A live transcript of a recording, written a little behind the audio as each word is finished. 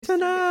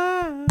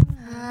listener.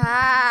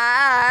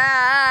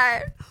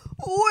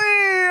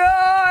 We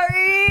are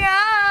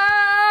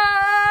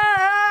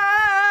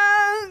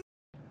young.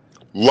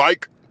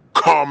 Like,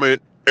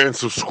 comment, and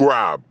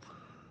subscribe.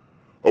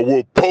 Or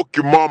we'll poke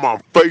your mom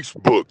on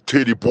Facebook,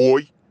 titty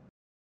boy.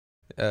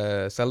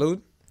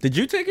 Salud. Did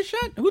you take a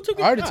shot? Who took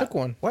a shot? I already took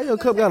one. Why your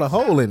cup got a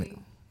hole in it?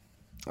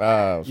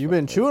 You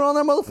been chewing on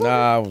that motherfucker?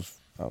 Nah, I was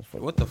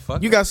What the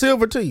fuck? You got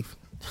silver teeth.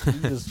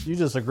 You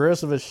just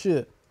aggressive as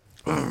shit.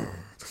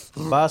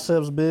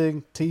 Biceps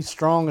big, teeth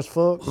strong as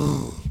fuck.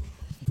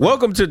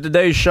 Welcome to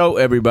today's show,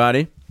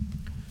 everybody.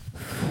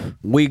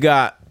 We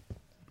got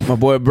my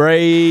boy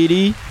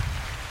Brady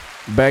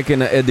back in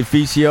the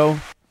edificio.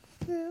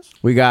 Yes.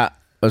 We got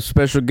a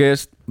special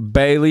guest,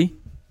 Baylee,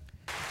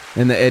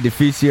 in the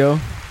edificio.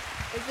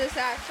 Is this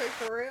actually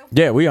for real?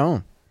 Yeah, we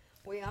on.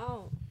 We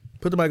on.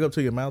 Put the mic up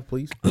to your mouth,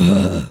 please.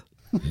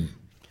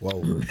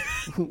 Whoa.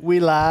 We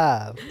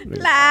live.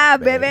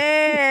 Live,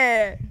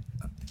 baby.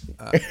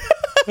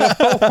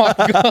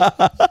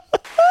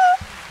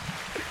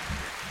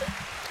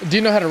 Do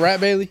you know how to rap,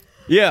 Baylee?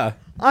 Yeah.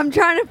 I'm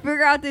trying to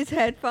figure out these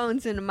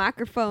headphones and the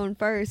microphone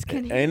first.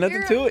 Can he Ain't nothing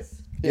hear to it.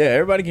 us? Yeah,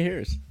 everybody can hear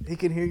us. He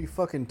can hear you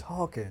fucking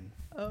talking.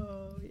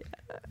 Oh yeah.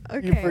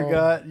 Okay. You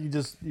forgot. You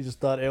just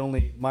thought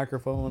only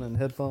microphone and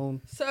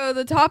headphone. So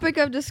the topic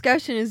of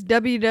discussion is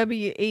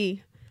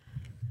WWE.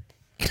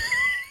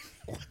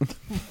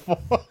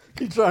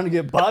 You trying to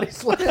get body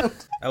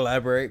slammed?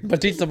 Elaborate.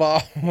 Batista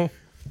ball.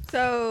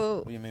 So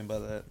What do you mean by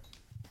that?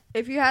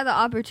 if you had the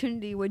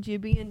opportunity, would you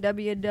be in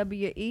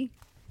WWE?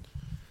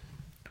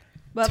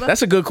 Bubba?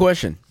 That's a good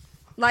question.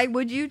 Like,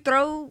 would you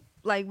throw?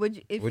 Like, would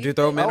you? If Would you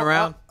throw men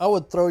around? I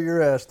would throw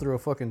your ass through a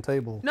fucking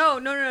table No,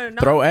 no, no, no.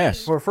 Throw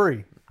ass. for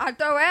free. I'd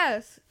throw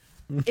ass.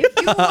 If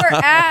you were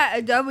at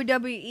a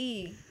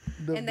WWE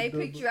and they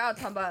picked you out,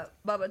 talking about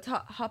Bubba,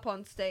 hop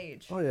on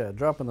stage. Oh yeah,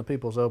 dropping the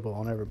people's elbow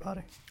on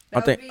everybody.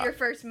 That think- would be your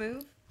first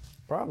move.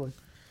 Probably.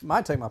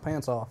 Might take my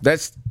pants off.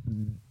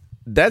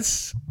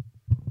 That's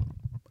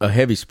a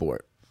heavy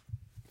sport,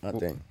 I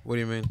think. What do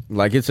you mean?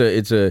 Like that's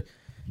a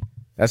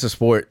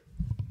sport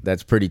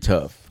that's pretty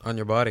tough On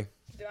your body?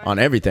 on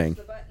everything.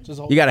 The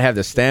button? You got to have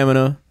the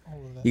stamina.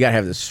 You got to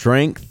have the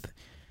strength.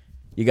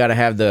 You got to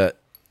have the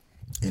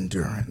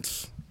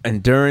Endurance.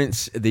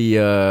 endurance.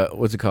 The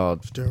what's it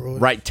called? Steroids.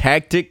 Right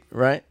tactic.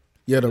 Right.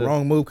 Yeah, the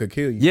wrong move could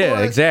kill you. Yeah,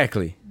 Boy.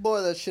 exactly.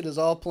 Boy, that shit is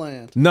all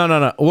planned.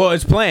 No. Well,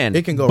 it's planned.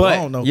 It can go but,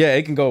 wrong, though. Yeah,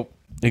 it can go.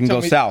 It can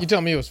go south. You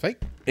telling me it was fake?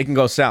 It can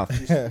go south.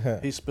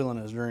 He's spilling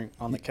his drink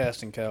on the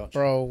casting couch.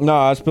 Bro. No,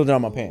 I spilled it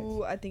on my pants.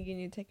 Ooh, I think you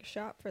need to take a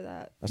shot for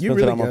that. I You spilled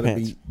it really on my gotta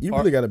pants. be. You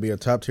really gotta be a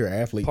top tier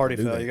athlete. Party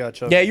to do foul, that. you got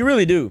choke. Yeah, you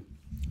really do.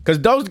 Because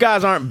those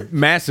guys aren't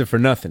massive for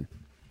nothing.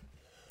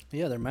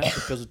 Yeah, they're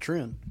massive because of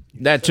trend.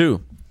 That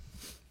too.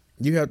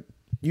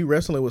 You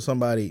wrestling with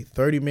somebody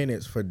 30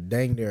 minutes for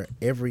dang near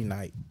every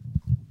night.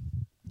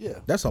 Yeah.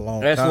 That's a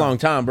long That's time. a long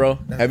time, bro.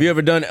 Have you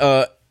ever done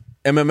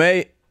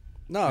MMA?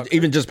 No,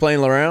 Even just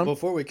playing around?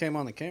 before we came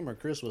on the camera,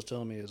 Chris was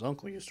telling me his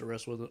uncle used to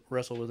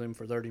wrestle with him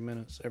for 30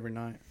 minutes every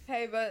night.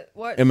 Hey, but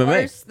what's MMA.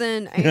 worse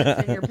than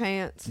ants in your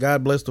pants?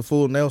 God bless the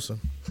fool Nelson.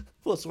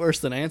 What's worse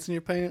than ants in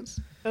your pants?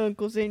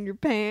 Uncles in your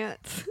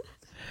pants.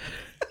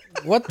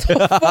 What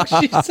the fuck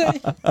she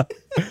say?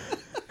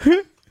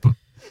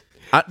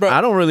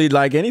 I don't really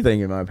like anything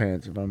in my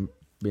pants, if I'm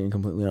being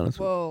completely honest.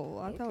 Whoa,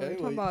 I thought we Okay, were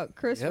talking well, about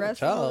Chris you have a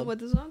wrestling child.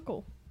 with his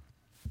uncle.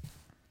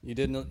 You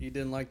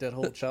didn't like that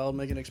whole child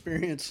making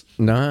experience?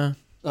 Nah.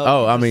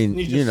 Oh, I mean,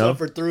 you just you know.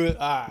 suffered through it.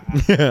 Ah.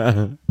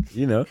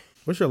 You know.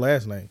 What's your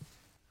last name?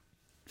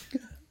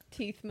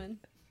 Teethman.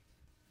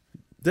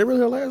 Is that really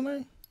her last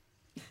name?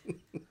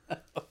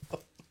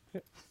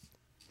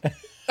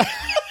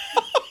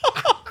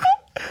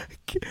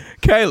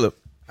 Caleb.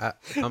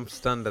 I'm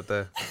stunned at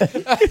the.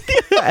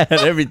 And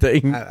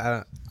everything.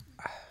 I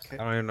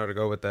don't even know where to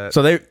go with that.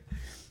 So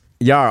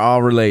y'all are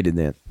all related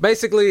then.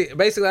 Basically,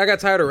 I got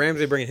tired of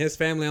Ramsey bringing his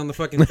family on the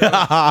fucking show.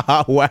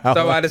 Wow.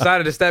 So I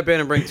decided to step in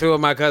and bring two of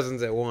my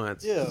cousins at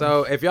once. Yeah.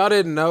 So if y'all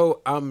didn't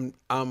know, I'm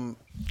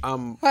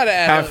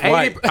Half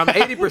white. I'm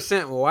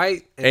 80%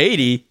 white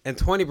 80? and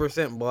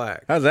 20%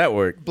 black. How's that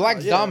work?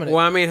 Black's dominant.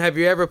 Well, I mean, have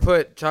you ever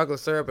put chocolate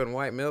syrup in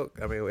white milk?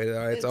 I mean,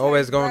 it's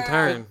always going to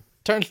turn.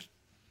 Turns.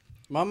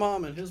 My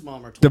mom and his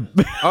mom are twins.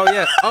 Oh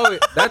yeah. Oh,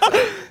 that's.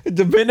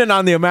 Depending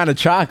on the amount of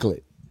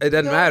chocolate. It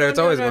doesn't matter. It's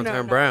always going to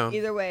turn brown.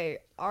 Either way,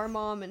 our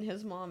mom and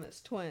his mom is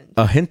twins.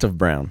 A hint of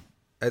brown.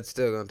 It's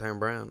still going to turn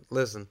brown.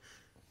 Listen,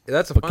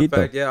 that's a fun Poquito.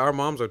 fact. Yeah, our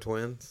moms are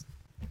twins.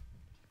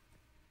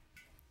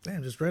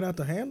 Damn, just right out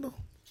the handle?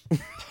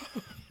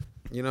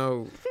 You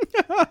know,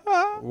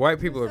 white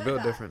people are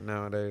built different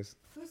nowadays.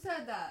 Who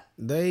said that?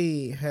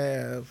 They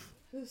have.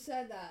 Who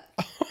said that?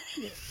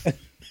 Who said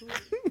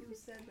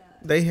that?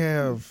 They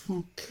have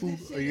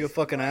Are you a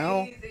fucking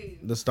owl?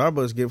 the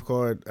Starbucks gift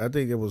card. I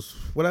think it was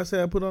what I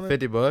said I put on it.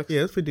 $50.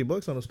 Yeah, it's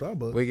 $50 on the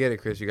Starbucks. We get it,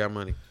 Chris. You got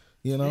money.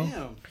 You know,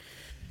 Damn.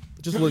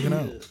 just looking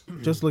out,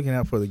 just looking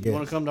out for the You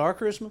want to guests. come to our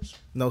Christmas?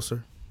 No,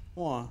 sir.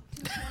 Why?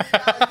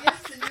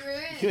 Yes, and you're in.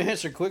 You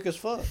answer quick as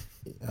fuck.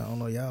 I don't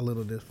know. Y'all a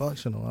little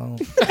dysfunctional.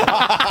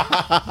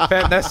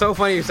 Fam, that's so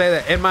funny you say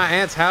that. In my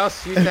aunt's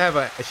house, she used to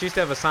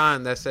have a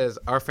sign that says,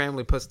 "Our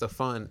family puts the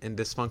fun in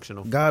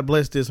dysfunctional." God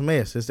bless this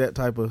mess. It's that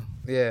type of.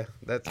 Yeah,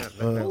 that's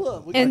Hold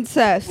up, we got,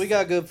 Incest. we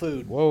got good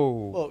food.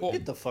 Whoa. Whoa,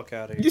 get the fuck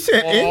out of here. You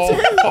said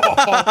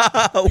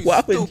incest?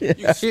 Why would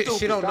you?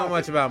 She don't know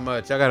much about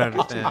much. I gotta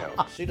understand.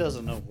 She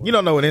doesn't know. You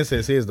don't know what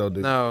incest is, though,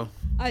 dude. No.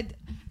 I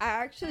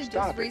actually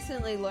just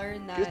recently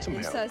learned Get that some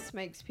help. incest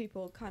makes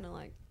people kind of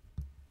like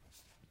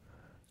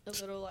a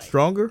little like,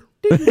 Stronger?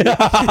 like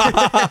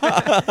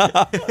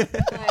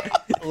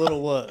A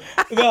little what?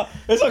 No,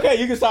 it's okay.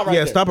 You can stop right Yeah,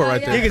 there. stop it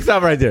right yeah. there. You can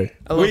stop right there.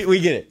 We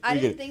get it. I We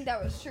get didn't it. think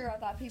that was true. I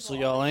thought people. So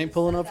y'all always ain't just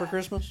pulling said up for that.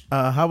 Christmas?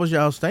 How was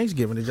y'all's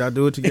Thanksgiving? Did y'all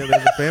do it together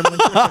as a family?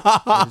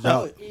 Did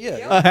y'all-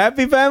 Yeah. A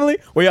happy family?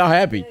 Were y'all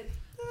happy?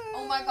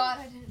 Oh my god!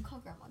 I didn't call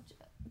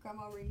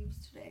Grandma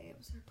Reeves today. It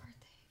was her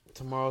birthday.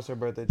 Tomorrow's her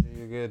birthday, G.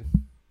 You're good.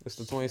 It's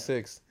the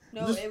 26th.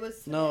 No, it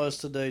was. No, it's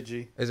today,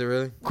 G. Is it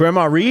really?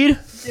 Grandma Reed?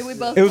 Did we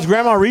both? It was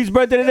Grandma Reed's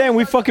birthday today, and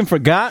we fucking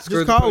forgot.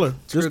 Just call her.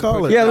 Just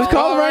call her. Yeah, let's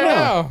call her right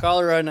now. Call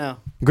her right now.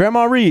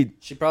 Grandma Reed.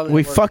 She probably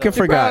We at work fucking though.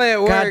 forgot. probably at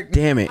God work.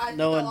 damn it.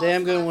 Knowing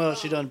damn good and well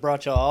she done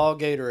brought y'all all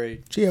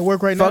Gatorade. She at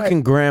work right now.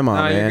 Fucking grandma,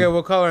 Nah, you're good. man.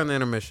 We'll call her in the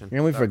intermission.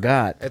 And we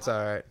forgot. It's all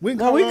right. We can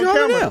No, call we her on call her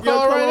camera. now. Yeah,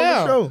 Call her come right on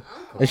now. the show.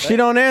 If she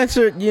don't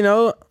answer, you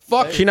know,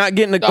 Fuck. she not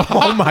getting the.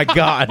 Oh my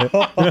god.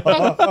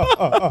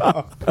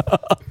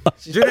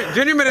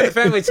 Junior been in the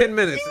family 10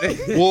 minutes.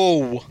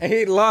 Whoa. And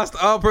he lost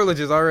all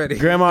privileges already.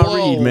 Grandma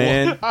Reed,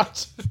 man.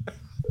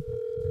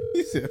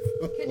 He said,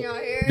 Can y'all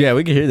hear? Yeah,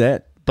 we can hear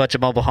that. Bunch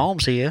of mobile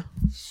homes here.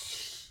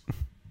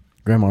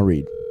 Grandma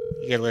Reed.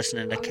 You're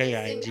listening to I'm gonna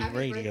sing KING Happy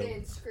Radio. Birthday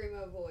in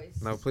screamo voice.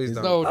 No, please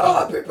don't. No.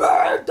 Happy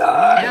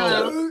birthday!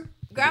 Hello.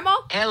 Grandma.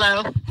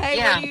 Hello. Hey,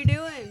 Yeah. what are you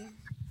doing?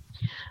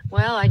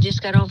 Well, I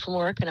just got home from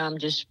work and I'm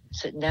just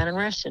sitting down and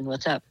resting.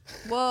 What's up?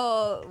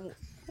 Well,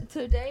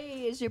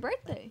 today is your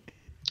birthday,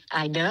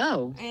 I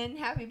know. and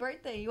happy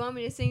birthday. You want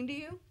me to sing to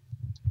you?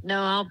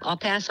 No, I'll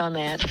pass on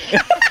that.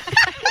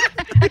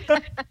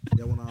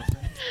 y'all want to sing?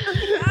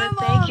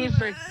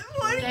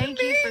 But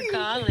thank you for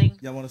calling.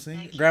 Y'all want to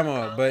sing?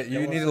 Grandma, but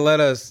you need to let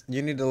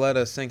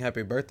us sing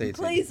happy birthday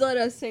to you. Please let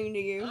us sing to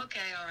you. Okay,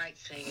 all right,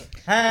 sing it.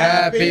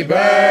 Happy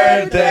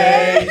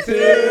birthday to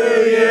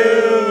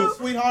you.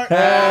 sweetheart.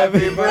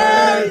 Happy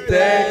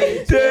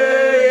birthday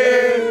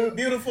to you.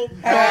 Beautiful.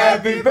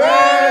 Happy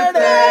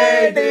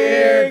birthday,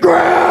 dear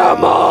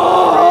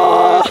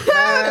Grandma.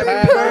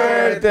 Happy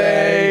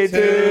birthday to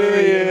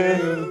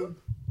you.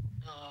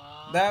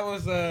 That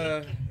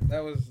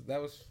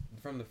was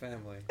from the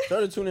family. Try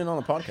to tune in on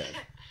the podcast.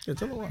 Yeah,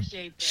 tell her why.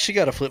 She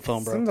got a flip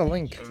phone, Send bro. the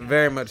link.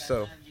 Very much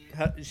so.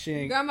 She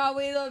ain't. Grandma,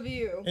 we love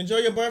you. Enjoy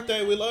your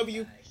birthday. We love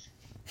you.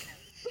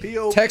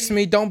 P.O.P. Text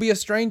me. Don't be a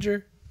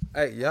stranger.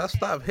 Hey, y'all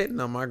stop hitting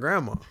on my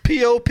grandma.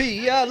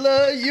 P.O.P. I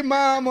love you,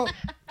 mama.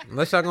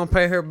 Unless y'all gonna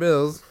pay her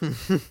bills.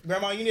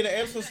 Grandma, you need an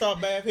Epsom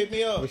salt bath. Hit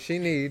me up. What she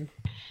need.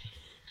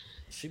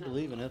 She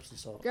believe in Epsom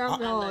salt.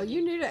 Grandma,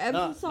 you need an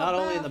Epsom salt Not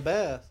only in the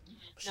bath. bath,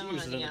 she No,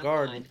 uses it in honey, the I'm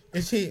garden.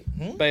 Is she?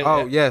 Bailey,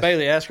 Oh, yes.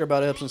 Bailey, ask her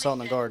about Epsom salt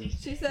in the garden.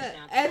 She said,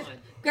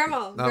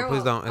 Grandma, Grandma,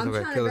 please don't. It's I'm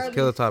okay. trying Kill to the- grow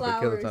kill the these topic,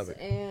 kill the flowers,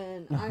 topic.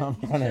 And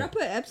should I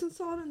put Epsom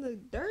salt in the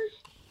dirt?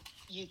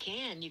 You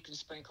can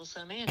sprinkle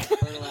some in.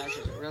 Fertilize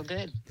it real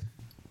good.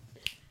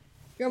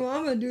 Grandma,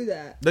 I'm gonna do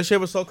that. Does she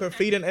ever soak her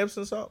feet in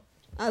Epsom salt?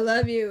 I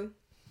love you.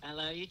 I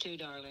love you too,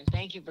 darling.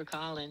 Thank you for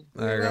calling.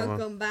 All right, You're Grandma.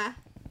 welcome. Bye.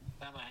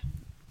 Bye-bye.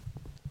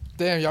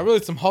 Damn, y'all really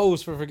some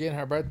hoes for forgetting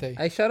her birthday.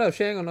 Hey, shut up.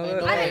 She ain't gonna know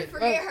that. I didn't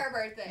forget her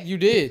birthday. You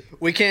did.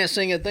 We can't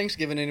sing at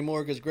Thanksgiving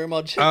anymore because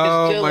Grandma Chick is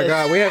Oh jealous. my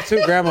God, we have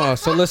two grandmas.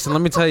 So listen,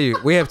 let me tell you,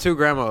 we have two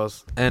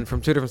grandmas, and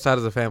from two different sides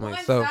of the family.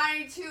 One's So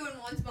 92 and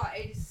one's about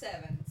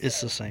 87. It's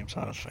the same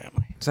size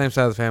family. same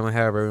side of the family.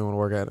 However, we want to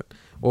work at it.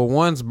 Well,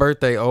 one's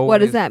birthday always What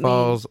does that mean?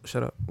 falls.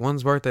 Shut up.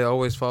 One's birthday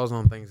always falls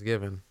on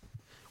Thanksgiving.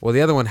 Well,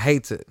 the other one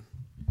hates it.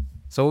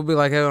 So we'll be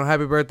like, "Hey,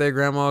 happy birthday,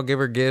 grandma!" Give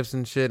her gifts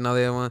and shit, and all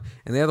the other one,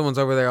 and the other one's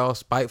over there all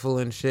spiteful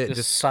and shit.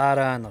 Just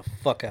side-eyeing the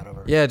fuck out of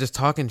her. Yeah, just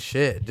talking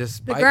shit. Just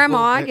The spiteful. grandma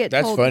I get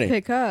That's told funny. to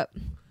pick up.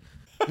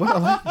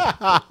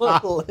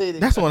 Well, Lady.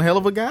 that's one hell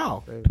of a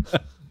gal.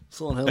 That's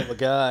one hell of a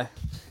guy.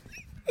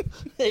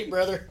 Hey,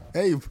 brother.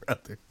 Hey,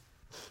 brother.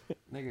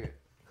 Nigga.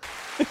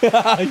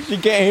 She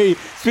can't hear you.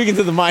 Speaking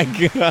to the mic.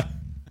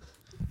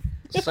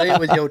 Say it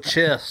with your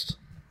chest.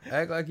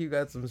 Act like you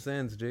got some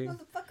sense, G. Motherfucker,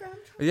 I'm trying.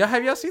 Yeah,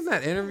 have y'all seen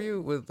that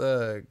interview with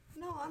No,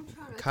 I'm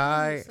trying to.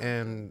 Kai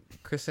and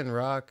Kristen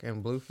Rock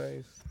and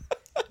Blueface?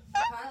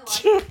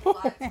 Kinda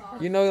like lights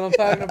on. You know what I'm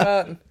talking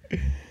about?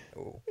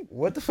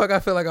 What the fuck? I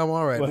feel like I'm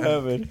all right. now.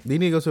 happened? Do you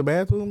need to go to the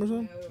bathroom or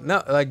something?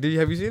 No, like,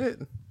 have you seen it?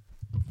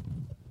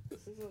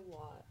 This is a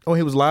lot. Oh,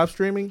 he was live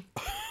streaming.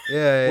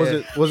 Yeah.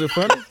 Was it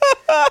funny?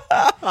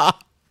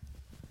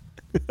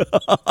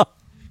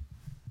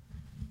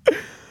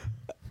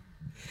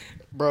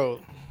 Bro.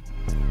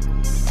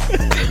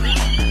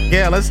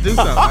 Yeah, let's do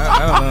something.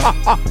 I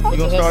don't know. You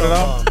gonna start it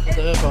off? Put the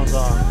headphones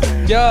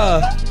on.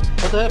 Yeah.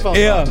 Put Put the headphones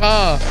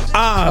Yeah.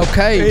 on.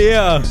 Okay.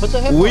 Yeah. Put the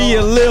headphones We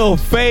a on. little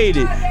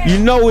faded. You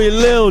know we a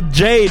little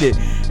jaded.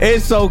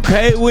 It's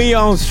okay. We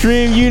on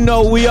stream. You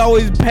know we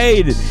always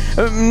paid it.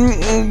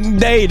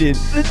 Dated.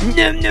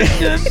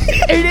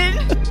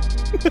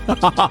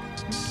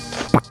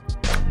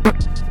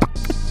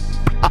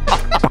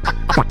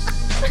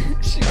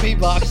 She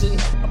beatboxing.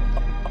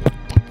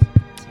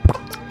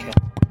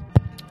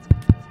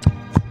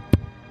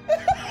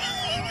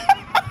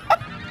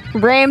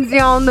 Ramsey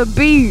on the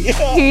beat.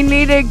 He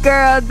need a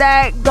girl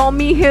that gon'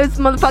 meet his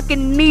motherfucking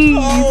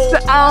needs.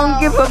 I don't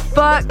give a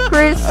fuck.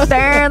 Chris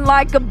staring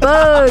like a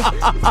bug.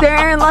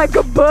 Staring like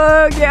a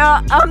bug.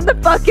 Yeah, I'm the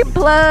fucking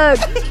plug.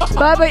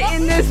 Bubba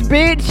in this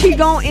bitch, he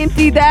gon'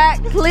 empty that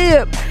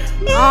clip.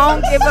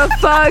 I don't give a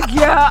fuck,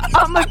 yeah.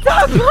 I'ma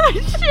talk my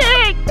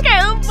shit.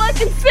 Caleb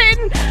fucking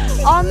sitting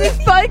on this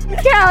fucking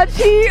couch.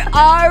 He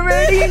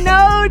already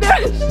know that.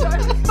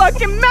 Shut his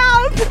fucking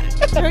mouth.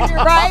 Turn it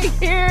right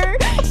here.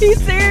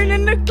 He's staring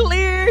in the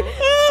clear.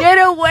 Get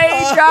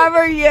away,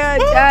 driver. Yeah,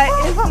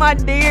 that is my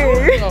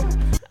dear.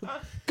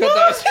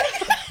 Cut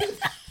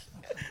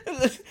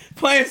that.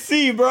 Plan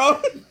C,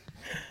 bro.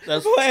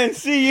 That's Plan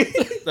C.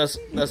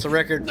 that's a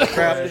record.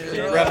 Wrap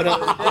it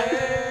up.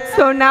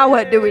 So now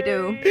what do we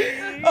do?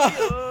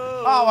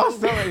 Oh, my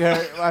stomach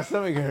hurt. My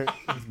stomach hurt.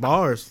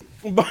 Bars.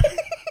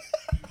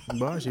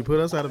 Bars. She put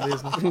us out of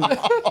business.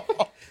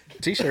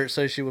 T-shirt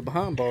says she was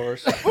behind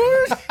bars.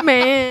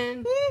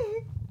 Man.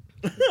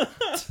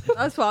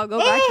 That's why I'll go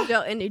back to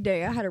jail any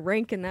day. I had a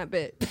rank in that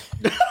bitch.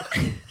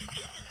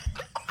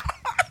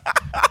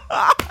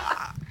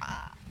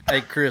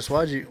 Hey Chris,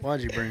 why'd you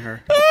bring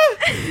her?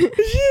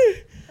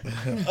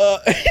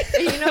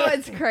 You know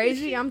what's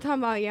crazy? I'm talking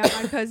about, yeah,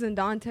 my cousin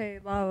Dante,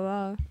 blah,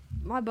 blah, blah.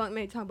 My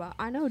bunkmate talking about,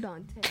 I know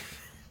Dante.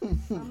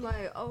 I'm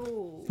like,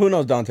 oh. Who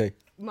knows Dante?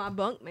 My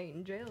bunkmate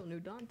in jail knew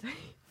Dante,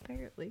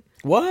 apparently.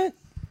 What?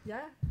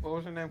 Yeah. What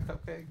was her name?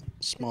 Cupcake?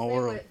 Small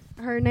world.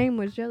 Her name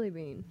was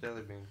Jellybean.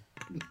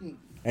 Jellybean.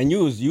 And you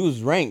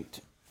was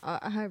ranked.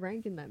 I had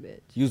rank in that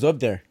bitch. You was up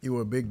there. You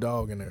were a big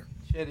dog in there.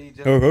 Shitty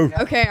jellybean.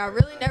 Okay, I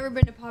really never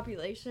been to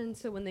population,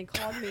 so when they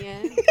called me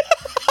in,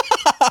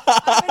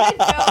 I've been in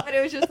jail, but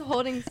it was just a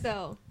holding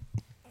cell.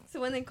 So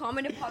when they called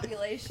me to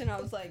population,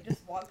 I was like,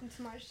 just walking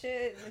to my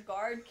shit, and the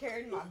guard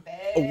carried my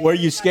bed. Were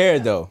you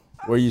scared though?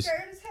 I was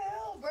scared as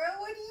hell, bro.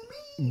 What do you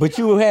mean? But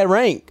you had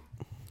rank.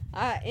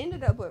 I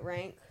ended up with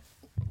rank.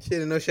 She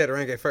didn't know she had a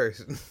rank at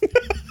first.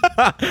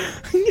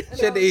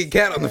 She had to eat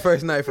cat on the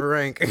first night for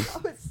rank. I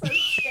was so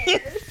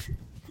scared.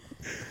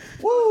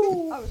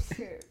 Woo! I was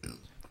scared.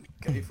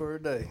 K for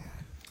a day.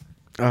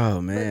 Oh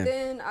But man.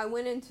 then I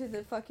went into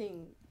the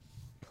fucking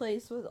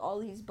place with all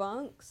these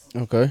bunks.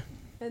 Okay.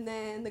 And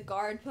then the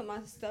guard put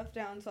my stuff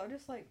down, so I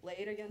just like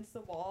laid against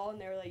the wall, and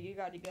they were like, "You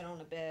got to get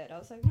on a bed." I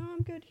was like, "No,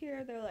 I'm good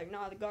here." They're like,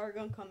 "Nah, the guard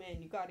gonna come in.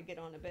 You got to get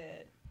on a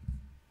bed."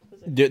 I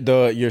was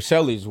like, Your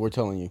cellies were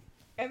telling you.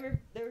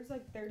 there was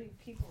like 30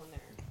 people in there.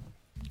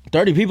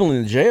 30 people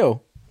in the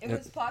jail. It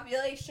was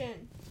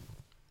population.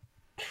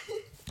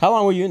 How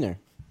long were you in there?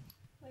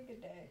 Like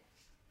a day.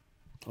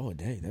 Oh, a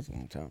day. That's a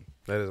long time.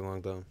 That is a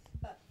long time.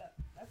 That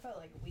felt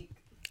like a week.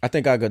 I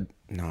think I could.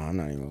 No, I'm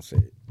not even gonna say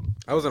it.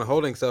 I was in a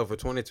holding cell for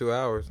 22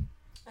 hours.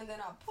 And then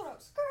I put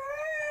up skirt.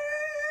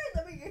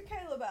 Let me get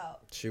Caleb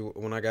out.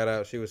 When I got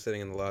out, she was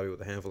sitting in the lobby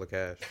with a handful of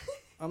cash.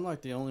 I'm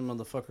like the only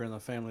motherfucker in the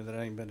family that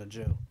ain't been to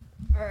jail.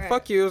 All right.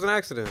 Fuck you, it was an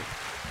accident.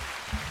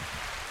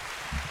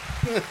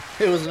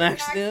 It was an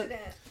accident.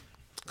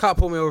 Cop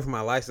pulled me over for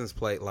my license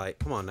plate. Like,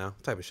 come on now,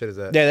 what type of shit is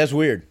that? Yeah, that's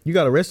weird. You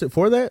got arrested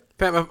for that?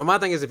 Pat, my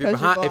thing is, if you're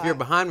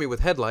behind me with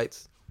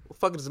headlights, what the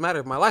fuck does it matter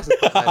if my license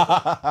plate?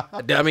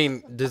 I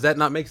mean, does that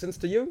not make sense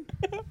to you?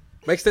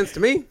 Makes sense to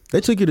me.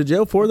 They took you to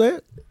jail for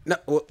that? No,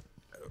 well,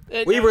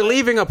 we were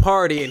leaving a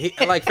party,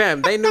 and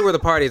fam, they knew where the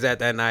party's at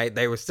that night.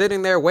 They were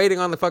sitting there waiting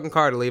on the fucking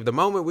car to leave. The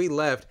moment we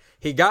left,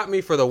 he got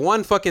me for the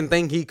one fucking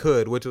thing he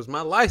could, which was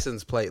my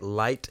license plate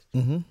light.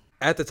 Mm-hmm.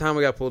 At the time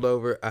we got pulled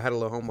over, I had a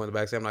little homeboy in the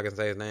back. I'm not gonna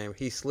say his name.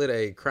 He slid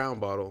a Crown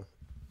bottle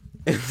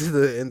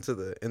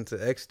into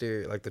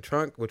exterior, like the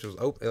trunk, which was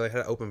open. It had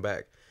an open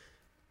back.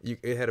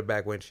 It had a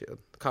back windshield.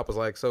 The cop was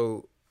like,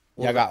 "So,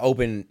 Y'all got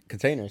open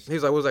containers. He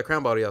was like, "What was that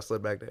Crown bottle y'all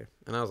slid back there?"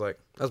 And I was like,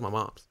 "That's my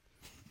mom's."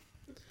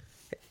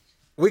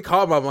 We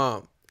called my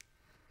mom.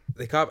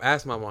 The cop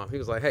asked my mom. He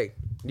was like, "Hey,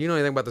 do you know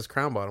anything about this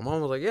Crown bottle?"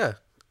 Mom was like, "Yeah,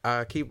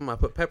 I keep them. I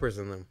put peppers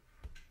in them."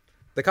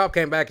 The cop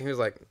came back and he was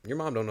like, "Your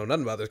mom don't know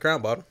nothing about this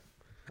Crown bottle."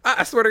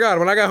 I swear to God,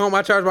 when I got home,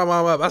 I charged my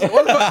mom up. I said,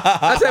 "What the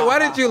fuck?" I said, "Why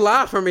did you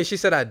lie for me?" She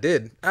said, "I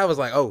did." I was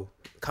like, "Oh,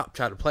 cop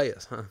tried to play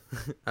us,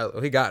 huh?"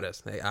 He got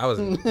us. Hey,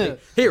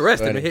 he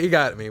arrested me. He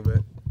got me, but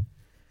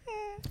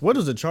What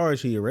is the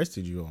charge he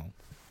arrested you on?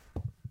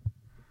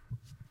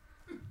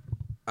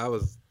 I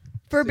was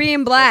For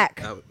being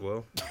black.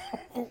 well.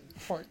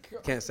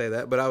 Can't say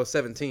that, but I was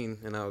 17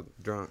 and I was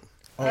drunk.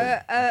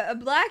 A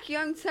black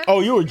young 17-year-old.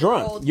 Oh, you were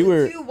drunk. You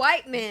were- two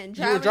white men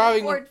You were driving,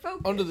 driving a Ford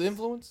Focus. under the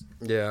influence?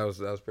 Yeah, I was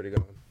pretty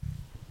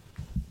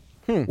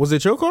good. Was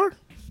it your car?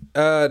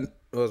 It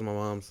was my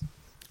mom's.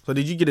 So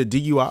did you get a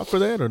DUI for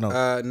that or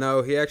no?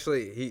 No, he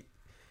actually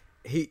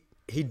he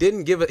he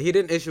didn't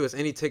issue us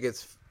any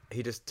tickets.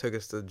 He just took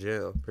us to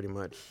jail, pretty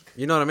much.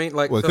 You know what I mean?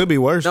 Like, Well, it could be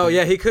worse. No, then.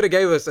 yeah, he could have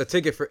gave us a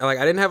ticket for like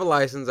I didn't have a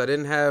license. I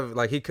didn't have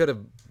like he could have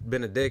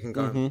been a dick and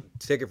gone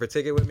ticket for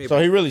ticket with me. So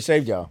he really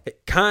saved y'all.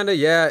 Kinda,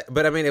 yeah.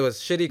 But I mean, it was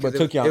shitty because But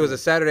took y'all- it was a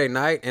Saturday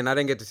night, and I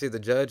didn't get to see the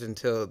judge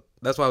until.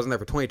 That's why I was in there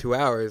for 22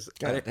 hours.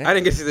 I damn.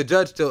 didn't get to see the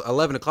judge till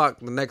 11 o'clock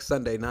the next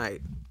Sunday night.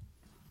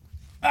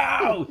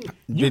 Ow!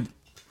 Did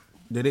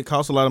it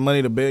cost a lot of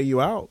money to bail you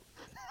out?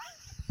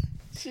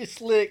 She's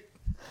slick.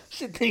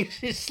 She thinks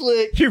she's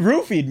slick. She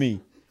roofied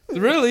me.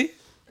 Really?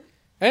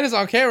 And it's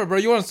on camera, bro.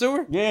 You want to sue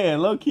her? Yeah,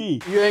 low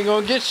key. You ain't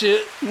gonna get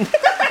shit.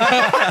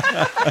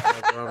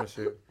 I promise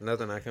you,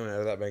 nothing not coming out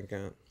of that bank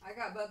account. I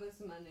got Bubba's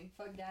money.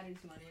 Fuck Daddy's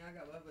money. I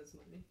got Bubba's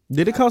money.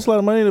 Did it cost a lot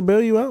of money to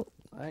bail you out?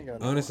 I ain't got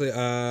no. Honestly,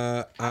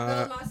 I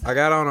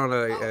got on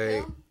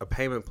a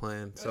payment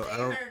plan, so I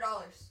don't. $800.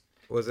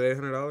 Was it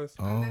 $800?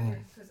 Oh.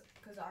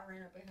 Because I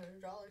ran up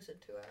 $800 in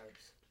 2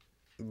 hours.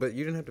 But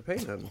you didn't have to pay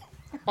nothing.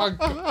 My God.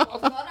 I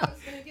thought I was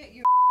gonna get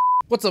you.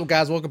 What's up,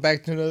 guys? Welcome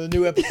back to another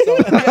new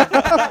episode.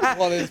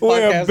 One of these We're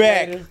podcasts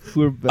back. later.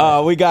 We're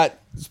back. We got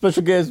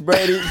special guest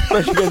Brady.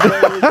 Special guest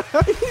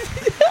Brady.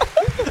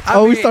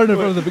 We started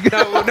from the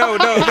beginning. No.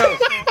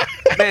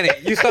 Manny,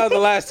 you saw the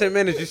last 10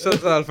 minutes. You still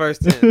saw the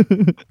first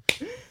 10.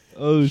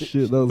 Oh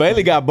shit! That was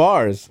Bailey got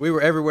bars, We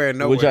were everywhere and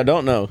nowhere. which I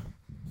don't know.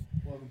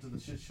 Welcome to the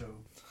shit show.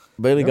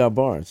 Bailey got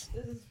bars.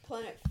 This is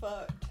planet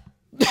fucked.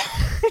 I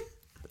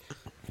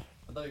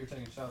thought you were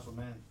taking shots with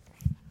man.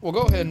 Well,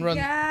 go ahead and run.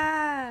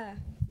 Yeah.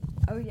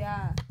 Oh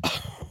yeah.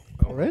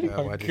 Already? God,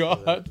 Oh, why'd you say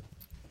that? God.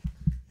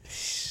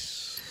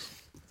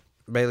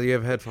 Bailey, you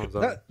have headphones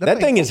on. That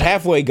thing is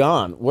halfway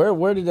gone.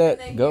 Where did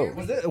that go?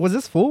 Was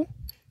this full?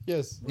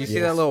 Yes. You see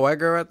that little white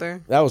girl right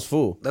there? That was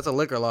full. That's a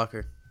liquor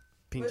locker.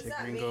 What's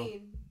that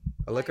mean?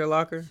 A liquor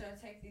locker? Should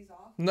I take these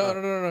off?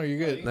 No. You're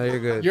good. No, you're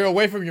good. You're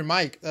away from your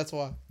mic. That's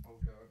why.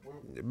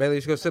 Bailey,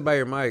 you should go sit by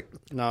your mic.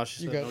 No,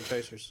 she You said got no it.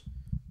 chasers.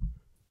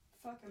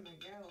 Fucking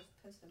Miguel's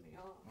pissing me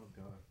off.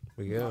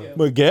 We go.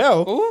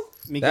 Miguel. Ooh,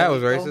 That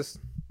was racist.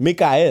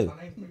 Mikael.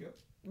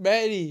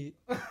 Betty.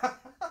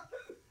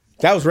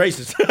 That was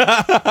racist.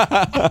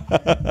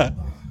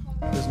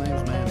 His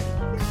name's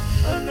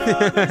Manny.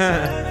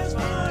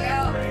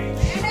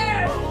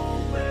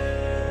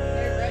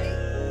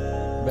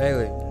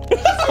 Bailey.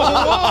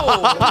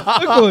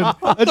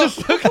 I just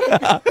took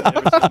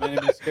it. Manny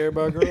be scared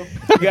by a girl.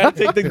 You gotta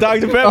take the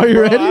Dr. Pepper. Are you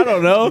bro. ready? I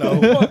don't know.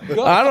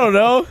 I don't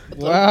know, She's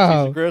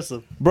Wow.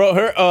 aggressive. bro.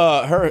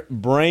 Her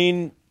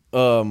brain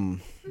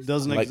Doesn't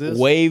like exist.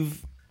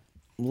 wave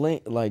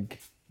link like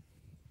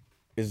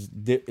is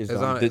It's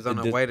on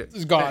a way to.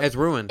 It's gone. It's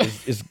ruined.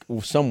 is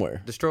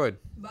somewhere. Destroyed.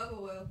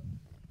 Bubba will.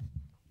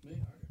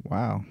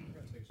 Wow.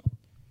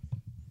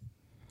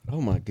 Oh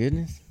my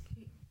goodness.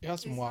 You got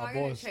some He's wild not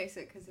gonna boys. chase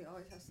it because he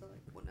always has to like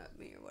one up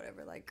me or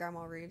whatever, like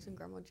Grandma Reeves and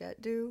Grandma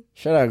Jet do.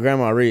 Shout out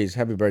Grandma Reeves.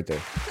 Happy birthday.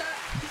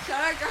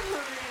 Shout out Grandma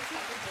Reeves.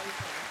 Happy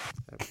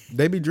birthday.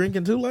 They be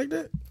drinking too like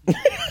that?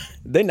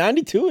 They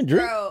 92 and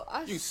drink. Bro,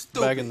 I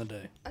Back in the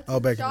day. took Oh,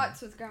 back in the-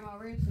 shots with Grandma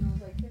Reeves and I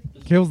was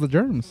like, Kills the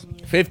germs.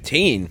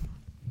 15.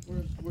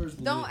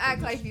 don't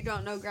act like you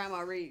don't know Grandma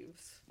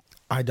Reeves.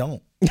 I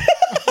don't.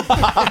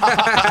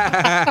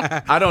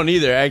 I don't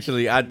either,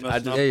 actually. I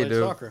just. Yeah, you do.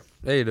 Soccer.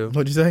 Yeah, you do.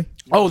 What'd you say?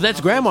 Oh, that's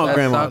Grandma. That's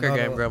Grandma. soccer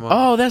game, Grandma.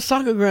 Oh, that's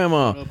soccer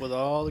grandma. Up with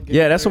all the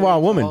Yeah, that's a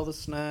wild woman. All the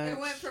snacks. It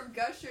went from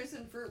gushers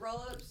and fruit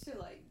roll-ups to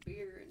like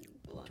beer and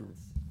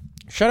blunts.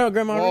 Shout out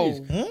Grandma Whoa.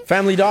 Reeves.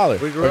 Family Dollar.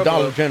 We grew or up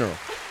Dollar with- General.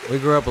 We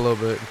grew up a little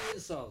bit.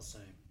 It's all the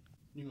same.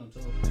 You gonna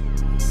tell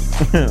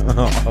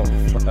Oh,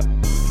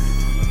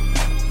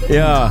 fuck.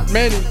 Yeah.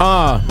 Manny.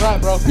 Right,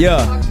 bro.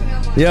 Yeah.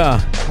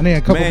 Yeah. I need a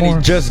couple Man,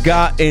 he just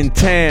got in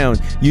town.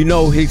 You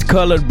know he's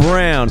colored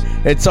brown.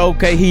 It's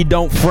okay, he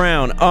don't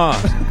frown.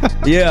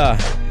 Yeah.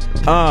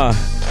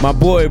 My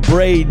boy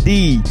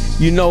Brady.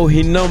 You know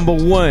he number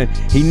one.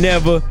 He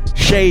never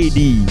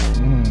shady.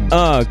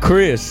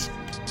 Chris.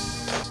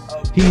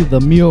 He's the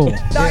mule.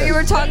 Thought you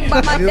were talking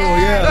about my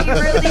dad. He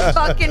really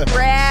fucking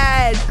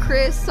rad.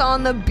 Chris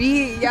on the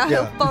beat. Yeah,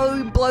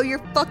 he'll blow your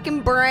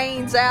fucking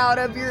brains out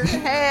of your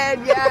head.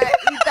 Yeah,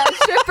 eat that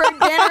shit for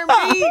dinner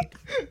meat.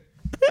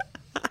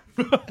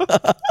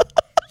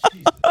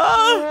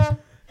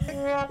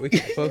 We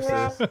can post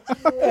this.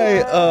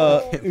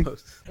 Hey,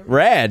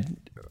 Rad.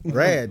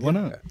 Rad. Why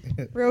not?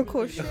 Real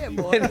cool shit,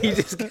 boy. And he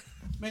just.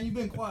 Man, you've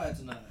been quiet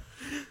tonight.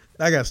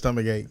 I got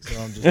stomach ache, so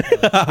I'm just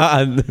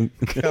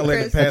kinda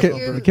let it pass Chris, on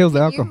you- through. It kills the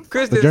alcohol.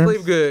 Chris The didn't germs.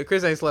 sleep good.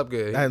 Chris ain't slept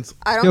good. I I don't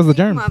Kills the think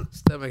germs. my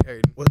Stomach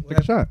hurting. Take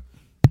a shot.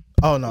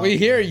 Oh no. We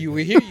hear you.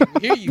 We hear you.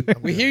 We hear you.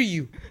 We hear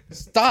you.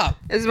 Stop.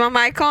 is my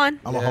mic on.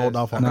 I'm gonna hold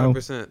off on No.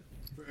 100%.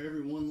 For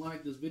every one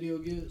like this video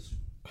gets,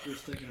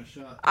 just taking a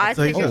shot. I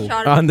take take a a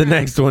shot On the of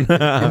next one.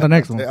 The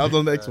next one. that. I'll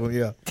do the next one,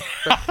 yeah.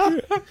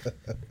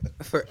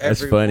 For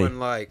That's everyone funny.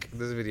 like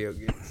this video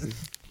gets.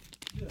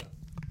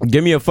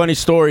 Give me a funny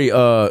story,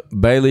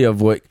 Bailey,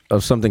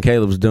 of something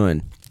Caleb's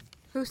doing.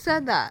 Who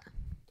said that?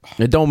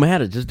 It don't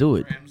matter. Just do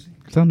it.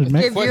 Sounded Give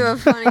Mexican. you a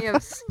funny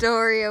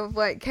story of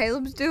what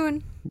Caleb's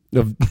doing.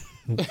 Of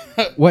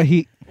what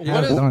he What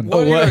has is, done.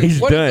 what What is,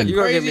 he's what is done. the You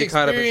gonna get crazy me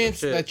caught up in some experience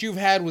shit. that you've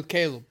had with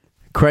Caleb?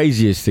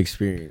 Craziest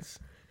experience.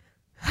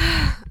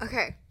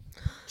 Okay.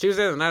 She was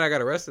there the night I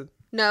got arrested.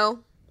 No.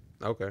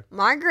 Okay.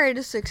 My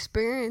greatest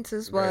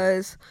experiences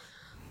was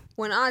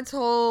when I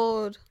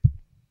didn't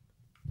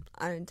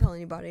tell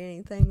anybody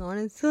anything,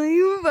 honestly,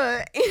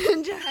 but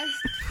Angel has.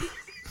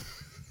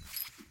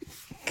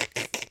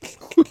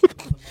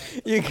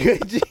 You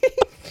good?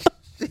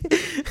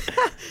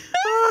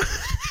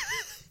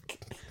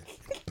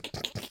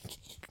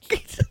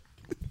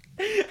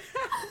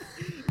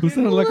 Who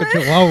sounded like a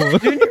chihuahua?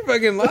 You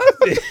fucking lost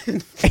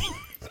it.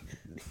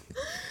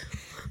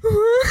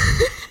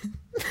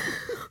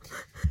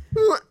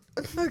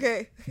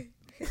 Okay.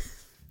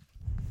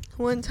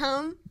 One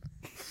time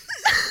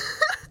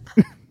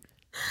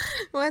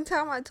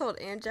I told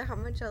Anja how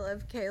much I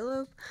love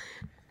Caleb,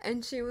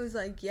 and she was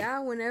like, yeah,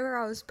 whenever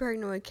I was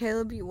pregnant with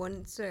Caleb, you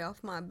wouldn't stay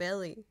off my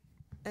belly.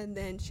 And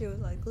then she was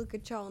like, look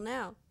at y'all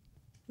now.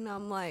 And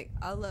I'm like,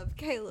 I love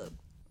Caleb.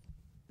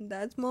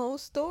 That's my whole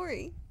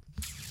story.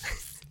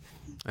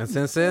 And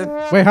since then,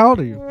 Wait, how old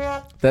are you?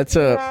 That's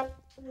How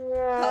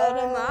old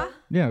am I?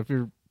 Yeah, if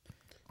you're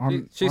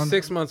on. she's on-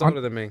 6 months on-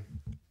 older than me.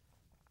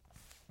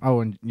 Oh,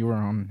 and you were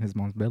on his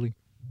mom's belly.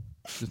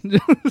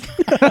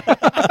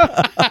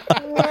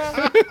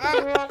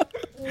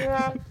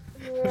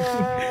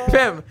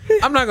 Fam,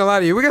 I'm not gonna lie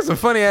to you. We got some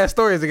funny ass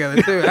stories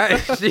together too.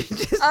 She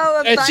just,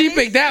 Oh, a And she funny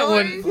picked that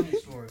story? one.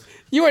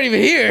 You weren't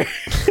even here. A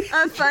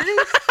funny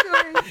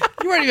story.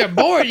 You weren't even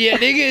born yet,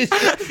 nigga.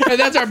 And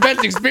that's our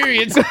best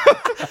experience. What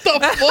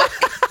the fuck?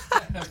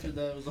 After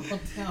that, it was all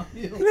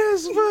downhill.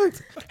 that's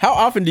fucked. how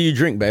often do you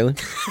drink, Bailey?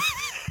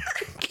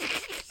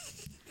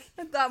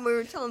 I thought we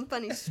were telling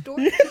funny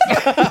stories.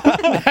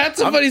 That's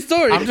a funny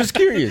story. I'm just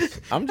curious.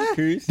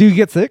 Do you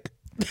get sick?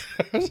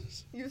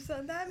 You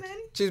said that,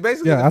 Manny? She's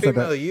basically Yeah, I the said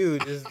female that. you.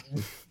 Just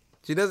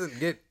she doesn't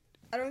get.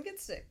 I don't get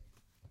sick.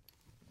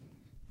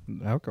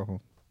 Alcohol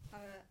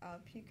I'll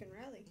puke and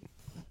rally.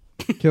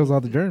 kills all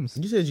the germs.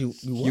 You said you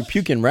You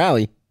puke and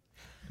rally.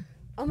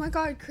 Oh my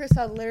god, Chris,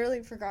 I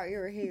literally forgot you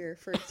were here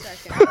for a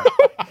second.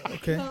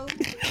 Okay.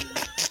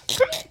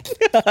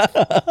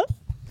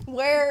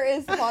 Where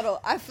is the bottle?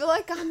 I feel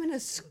like I'm in a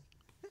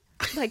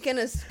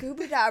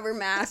scuba diver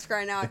mask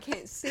right now. I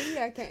can't see,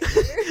 I can't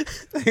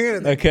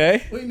hear.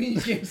 Okay. What do you mean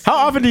you can't How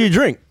often do you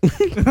drink? I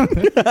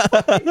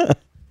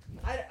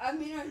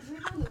mean, I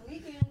drink on the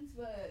weekends,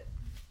 but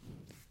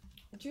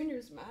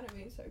Junior's mad at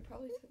me, so he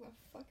probably took my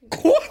fucking.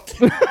 What?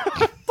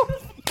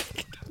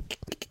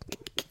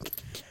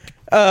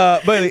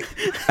 Bailey,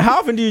 how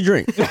often do you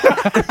drink? The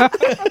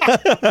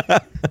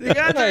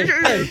answer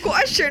to your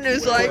question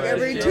is like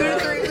every 2 to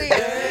 3 weeks.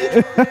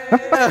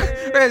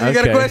 Rez, you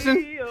got a Okay. question?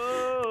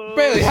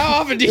 Bailey,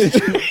 how often do you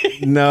drink?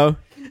 No.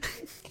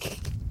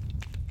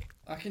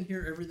 I can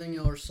hear everything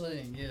y'all are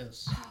saying,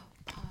 yes.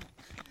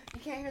 You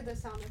can't hear the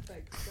sound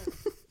effects. But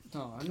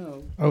No, I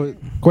know. Oh,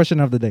 question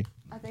of the day.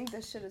 I think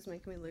this shit is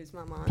making me lose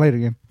my mind. Play it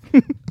again.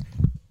 Oh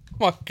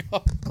my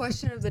god.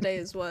 Question of the day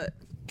is what?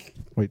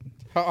 Wait.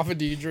 How often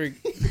do you drink?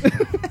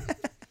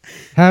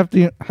 How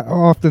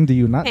often do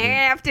you not drink?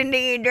 How often do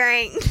you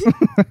drink?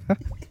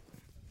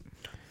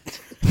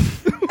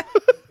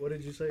 What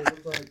did you say it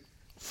looked like?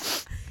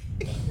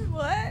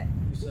 What?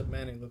 You said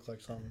Manny looked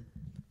like something.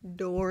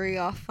 Dory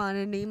off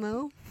Finding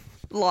Nemo.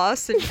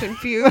 Lost and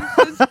confused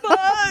as fuck.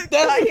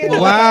 I hear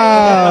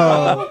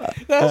Wow.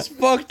 That's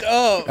fucked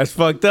up. That's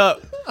fucked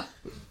up.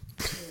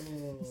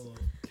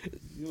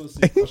 You want to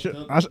see fucked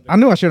up? I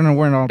knew I shouldn't have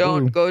worn all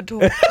Don't blue. go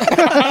to.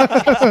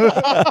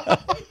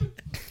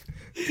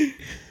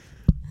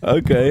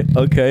 Okay.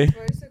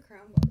 Where's the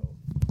crown bottle?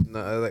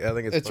 No, I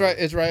think it's. It's fine. right.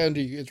 It's right under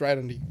you. It's right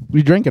under you.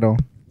 We drank it all.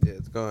 Yeah,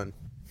 it's gone.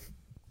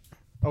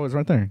 Oh, it's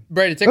right there.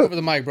 Brady, take over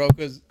the mic, bro.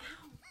 Because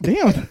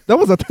Damn, that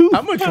was a tooth.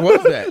 How much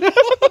was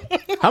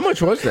that? How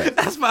much was that?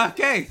 That's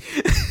 $5K.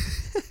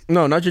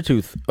 No, not your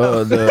tooth.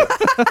 The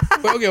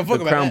we don't give a fuck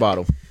the about crown that.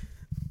 bottle.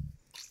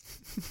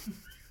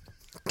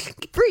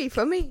 Free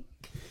for me.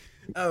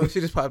 Oh, she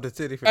just popped a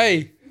titty for me.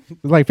 Hey, It's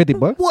like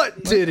 $50.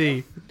 What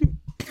titty?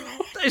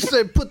 They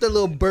said put that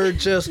little bird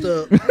chest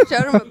up. I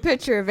showed him a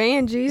picture of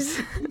Angie's.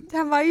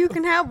 Tell about you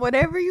can have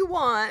whatever you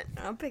want.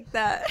 I'll pick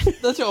that.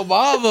 that's your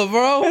mama,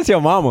 bro. That's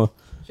your mama.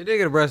 She did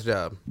get a breast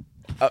job.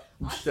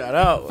 Shout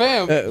out.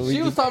 Fam, we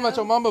she was talking about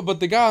your mama, but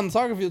the guy on the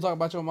soccer field talking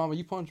about your mama.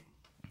 You punch him.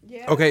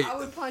 Yeah, Okay, I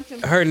would punch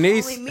him. Her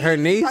niece, Only me her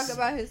to niece, talk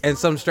about his and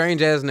some mama.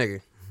 strange ass nigga.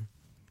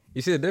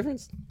 You see the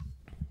difference?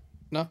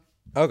 No.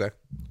 Okay.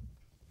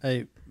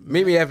 Hey,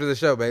 Meet me after the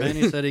show, baby.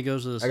 Manny said he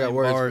goes to the I got same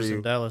words for bars you.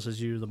 in Dallas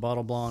as you, the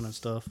Bottle Blonde and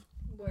stuff.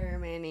 Where,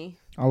 Manny?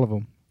 All of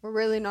them. We're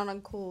really not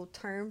on cool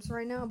terms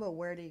right now, but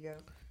where do you go?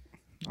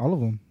 All of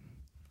them.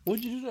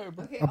 What'd you do there,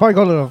 bro? Okay, I'll probably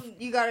go to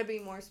the. You gotta be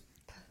more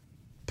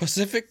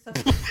Pacific.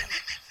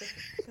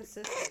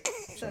 specific.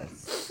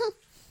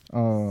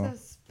 Uh,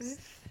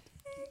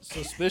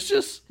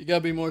 Suspicious? You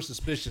gotta be more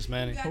suspicious,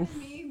 Manny. You gotta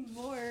be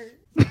more.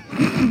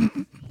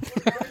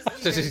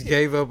 She just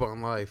gave up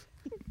on life.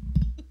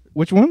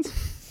 which ones?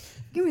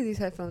 Give me these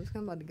headphones. 'Cause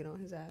I'm about to get on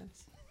his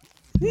ass.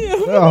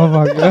 Oh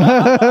my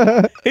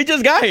god! He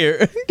just got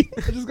here.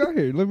 I just got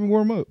here. Let me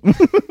warm up.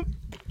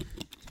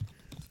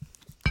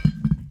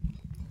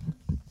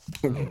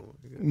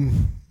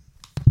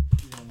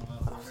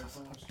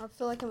 I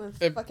feel like I'm in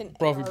Hey, fucking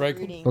bro, if we AR break-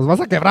 reading. Los vas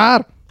a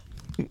quebrar.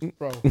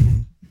 Bro.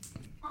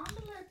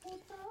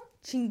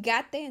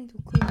 Chingate en tu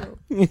culo.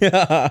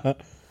 Yeah.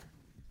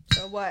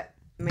 So what?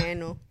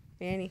 Mano.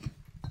 Manny.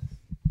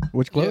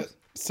 Which Yeah, clothes?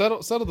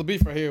 settle the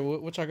beef right here.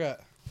 What y'all got?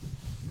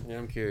 Yeah,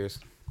 I'm curious.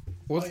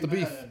 What's the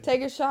beef?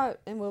 Take a shot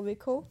and we'll be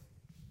cool.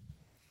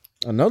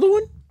 Another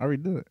one? I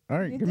already did it. All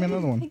right, You give me didn't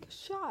another one. Take a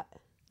shot.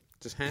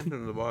 Just hand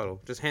him the bottle.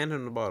 Just hand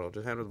him the bottle.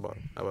 Just hand him the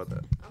bottle. How about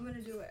that? I'm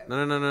gonna do it.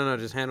 No.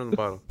 Just hand him the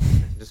bottle.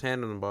 Just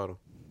hand him the bottle.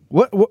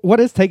 What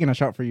is taking a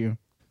shot for you?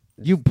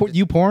 You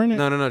pouring it?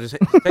 No. Just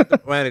take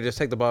the Manny. Just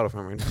take the bottle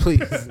from her, please.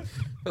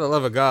 For the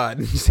love of God,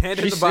 just hand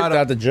him She the sipped bottle.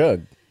 out the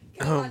jug.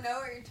 I know what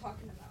you're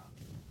talking about.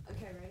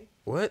 Okay, ready?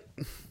 What?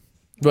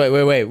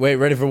 Wait.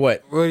 Ready for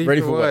what? Ready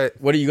Ready for for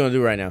what? What are you gonna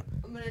do right now?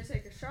 I'm gonna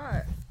take a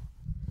shot.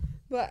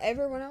 But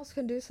everyone else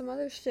can do some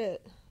other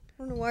shit.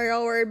 I don't know why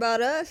y'all worried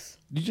about us.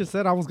 You just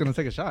said I was gonna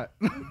take a shot.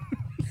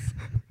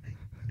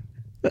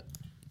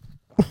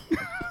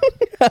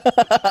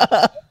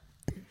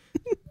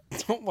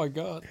 Oh my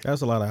god.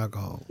 That's a lot of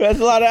alcohol. That's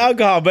a lot of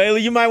alcohol,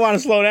 Bailey. You might want to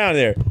slow down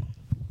there.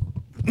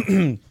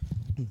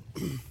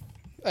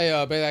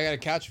 Hey, Bailey, I got a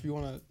couch if you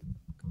want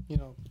to,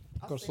 go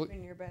I'll to sleep sleep.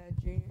 in your bed,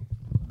 Junior.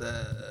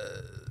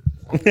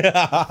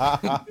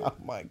 Oh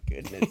my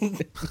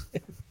goodness.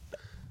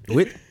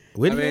 With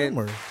I him, mean,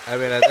 or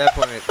at that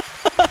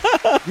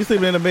point, you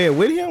sleeping in the bed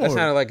with him? that Or?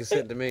 sounded like a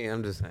sit to me.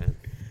 I'm just saying.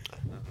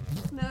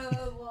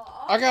 No,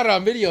 well, I got it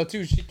on video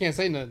too. She can't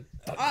say nothing.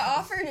 I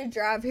offered to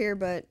drive here,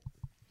 but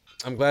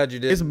I'm glad you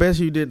did. It's best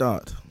you did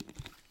not.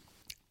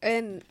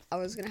 and I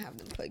was gonna have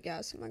them put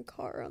gas in my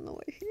car on the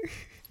way here.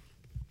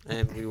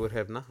 And we would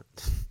have not.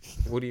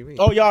 What do you mean?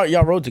 Oh,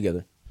 y'all rode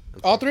together.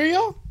 All three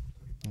of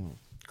y'all?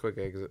 Quick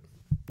exit.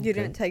 You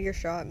didn't take your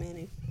shot,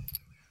 Manny.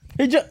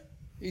 He just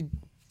Yeah,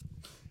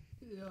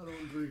 I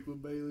don't drink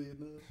with Bailey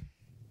enough.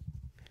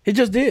 he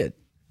just did.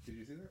 Did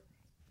you see that?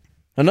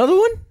 Another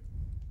one?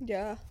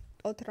 Yeah,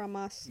 otra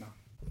más.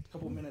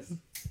 Couple minutes.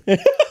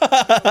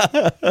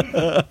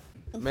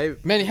 Maybe.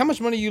 Manny, how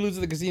much money you lose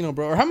at the casino,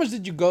 bro? Or how much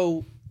did you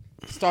go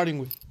starting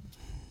with?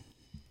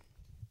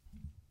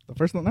 The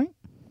first night?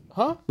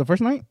 Huh? The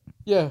first night?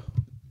 Yeah.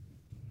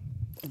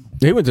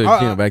 He went to the Oh,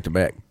 casino back to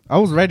back. I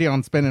was ready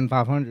on spending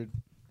 500,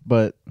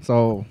 but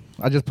so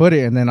I just put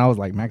it and then I was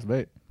like max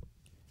bet,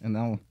 and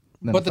then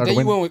But the day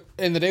you went with,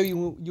 and the day you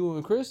went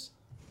with Chris,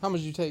 how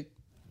much did you take?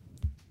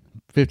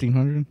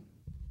 1,500.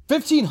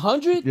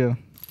 1,500? Yeah,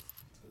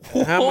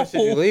 How much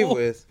did you leave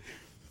with?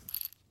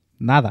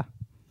 nada.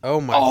 Oh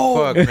my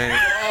fuck, man.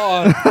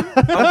 Oh,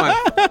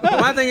 Oh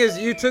my. My thing is,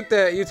 you took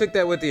that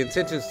with the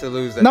intentions to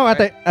lose that. No,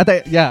 right? I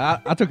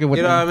took it with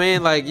You know them. what I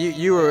mean? Like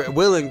you were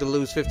willing to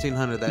lose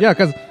 1,500. That Yeah,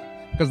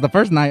 because the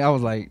first night I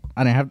was like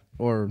I didn't have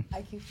or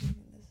I keep thinking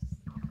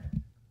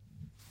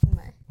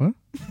this. what?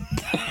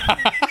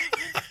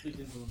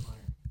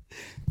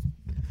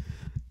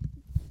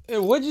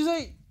 what'd you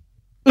say?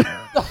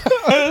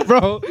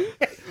 Bro.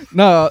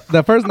 No,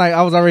 the first night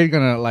I was already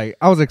gonna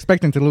I was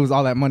expecting to lose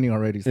all that money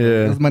already. So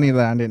Yeah. it was money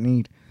that I didn't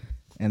need,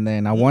 and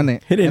then I won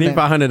it. He didn't and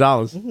need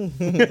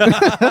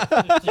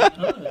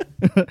 $500.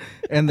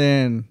 And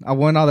then I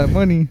won all that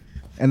money,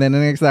 and then the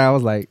next day I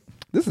was like,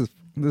 "This is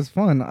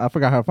fun." I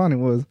forgot how fun it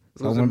was,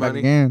 so I Losing went back money?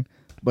 again.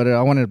 But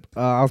I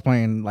was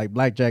playing like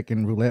blackjack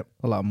and roulette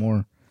a lot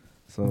more.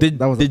 So Did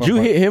that was the did fun you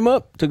part. hit him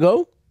up to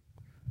go?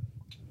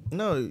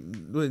 No,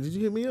 wait, did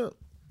you hit me up?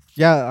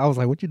 Yeah, I was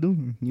like, "What you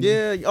doing?"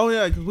 Yeah. Oh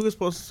yeah, because we were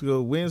supposed to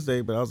go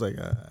Wednesday, but I was like,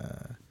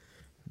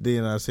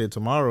 then I said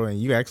tomorrow, and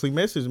you actually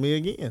messaged me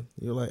again.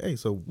 You were like, hey,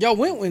 so Y'all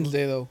went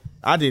Wednesday, though.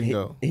 I didn't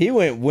go. He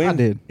went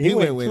Wednesday. did. He, He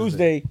went went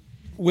Tuesday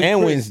With and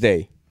Chris.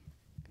 Wednesday.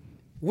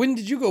 When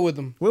did you go with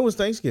them? When was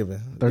Thanksgiving?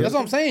 That's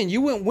what I'm saying.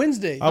 You went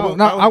Wednesday. I Oh, went-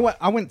 no, I went-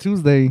 I went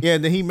Tuesday, Yeah,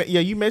 then you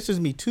messaged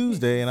me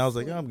Tuesday, and I was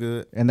like, I'm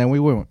good. and then we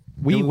went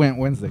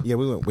Wednesday. Yeah,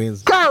 we went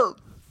Wednesday. Go!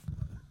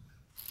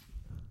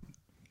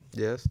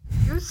 Yes.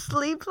 You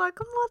sleep like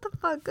a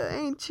motherfucker,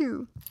 ain't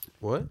you?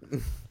 What?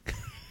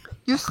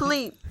 You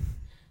sleep.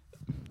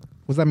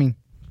 What's that mean?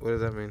 What does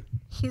that mean?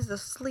 He's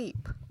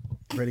asleep.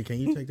 Brady, can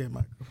you take that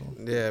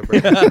microphone? Yeah, bro.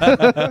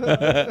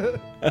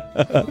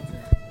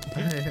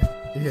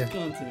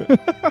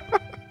 Yeah.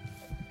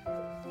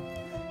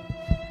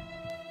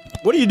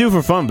 What do you do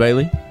for fun,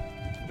 Bailey?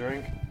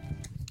 Drink.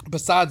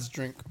 Besides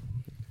drink.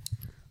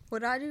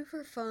 What I do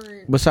for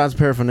fun? Besides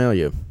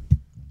paraphernalia.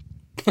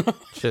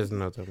 She doesn't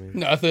know what that means.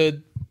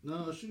 Nothing.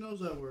 No, she knows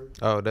that word.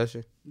 Oh, does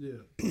she?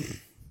 Yeah.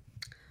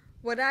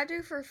 What I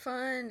do for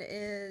fun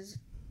is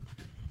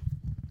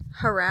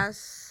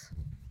harass.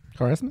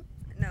 Harassment?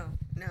 No,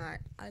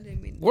 I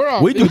didn't mean. We're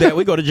on. We do that.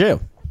 We go to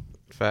jail.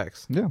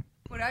 Facts. Yeah.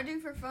 What I do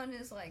for fun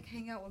is like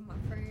hang out with my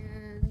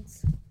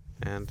friends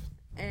And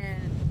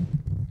and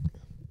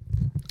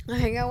I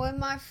hang out with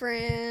my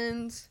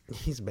friends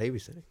he's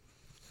babysitting.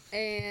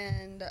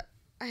 and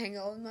I hang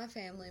out with my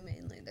family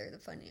mainly. They're the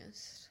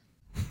funniest.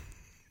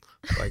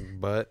 Like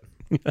butt.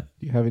 Do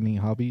you have any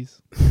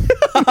hobbies?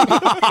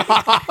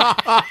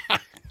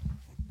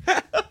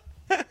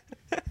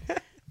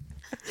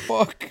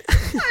 Fuck.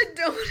 I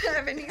don't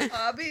have any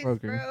hobbies,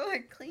 Okay. bro. I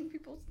clean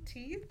people's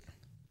teeth.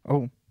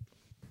 Oh,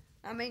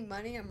 I make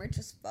money. I'm rich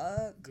as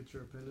fuck. Get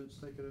your appendix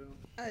taken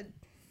out.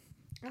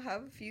 I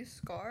have a few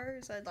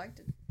scars. I'd like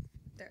to.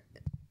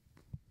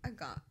 I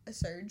got a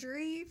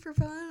surgery for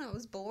fun. I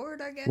was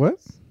bored, I guess. what?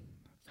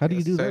 How do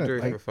you do that?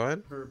 Surgery Like, for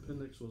fun? Her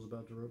appendix was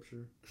about to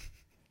rupture.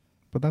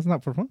 but that's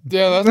not for fun.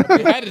 Yeah, that's what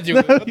we had to do.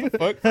 What the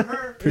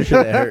fuck? Pretty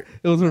sure that hurt.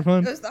 It was for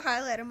fun. It was the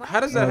highlight of my. How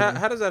does that?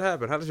 How does that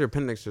happen? How does your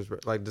appendix just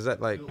like? Does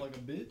that like? Feel like a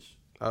bitch.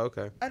 Oh,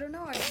 okay. I don't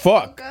know. I just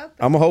Fuck. woke up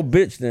I'm a whole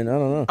bitch then. I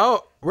don't know.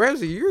 Oh,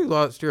 Ramsey, you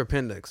lost your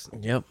appendix.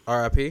 Yep.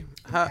 R.I.P.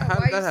 How Why did are that you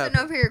sitting happen?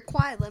 over here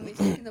quiet? Let me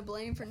taking the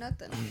blame for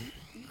nothing.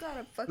 You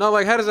gotta fucking. No,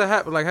 like how does that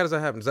happen? Like how does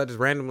that happen? Is that just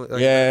randomly?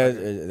 Like, Yeah,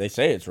 they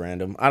say it's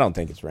random. I don't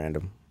think it's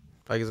random.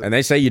 Like, is it, And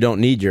they say you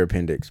don't need your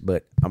appendix,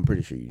 but I'm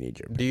pretty sure you need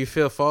your. do you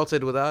feel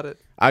faulted without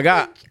it? I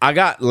got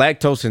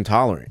lactose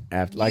intolerant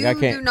after. Like you I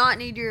can't. do not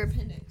need your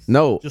appendix.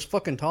 No. Just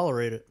fucking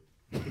tolerate it.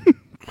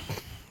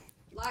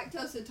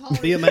 Lactose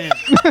intolerant. Be a man.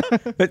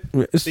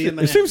 Be a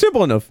man. It seems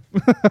simple enough.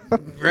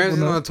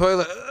 Ramsey's on the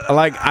toilet.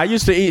 Like I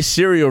used to eat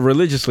cereal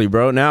religiously,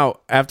 bro. Now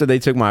after they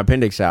took my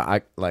appendix out,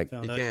 I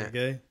Found You out can't.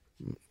 you're gay.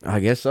 I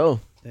guess so.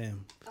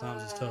 Damn.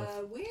 Times is tough.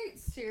 We ate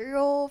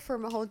cereal for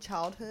my whole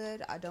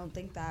childhood. I don't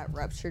think that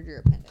ruptured your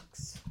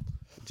appendix.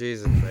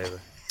 Jesus,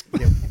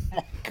 baby.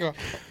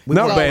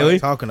 No, all Bailey.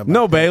 like talking about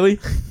no, that. Bailey.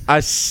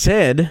 I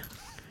said.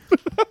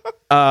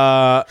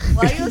 What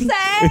you say?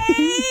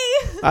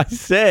 I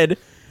said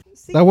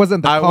That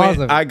wasn't the I cause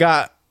went. of it.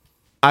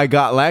 I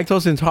got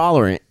lactose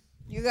intolerant.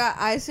 You got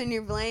ice in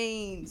your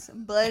veins,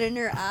 blood in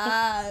your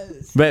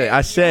eyes. Bailey,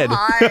 I said.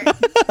 Heart,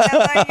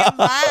 blood in your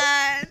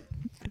mind.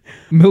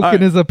 Milk All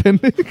in his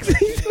appendix.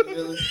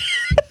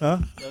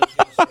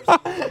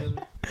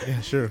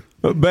 Yeah, sure.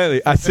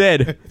 Bailey, I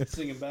said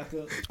Singing back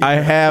up. I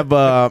have.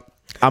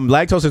 I'm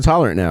lactose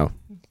intolerant now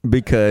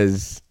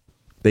because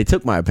they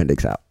took my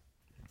appendix out.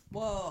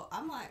 Well,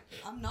 I'm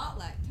not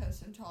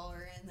lactose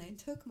intolerant, and they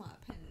took my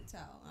appendix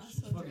out. I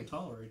still Fucking drink.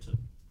 tolerate it.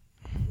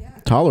 Yeah.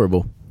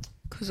 Tolerable.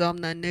 Cause I'm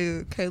that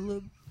nigga,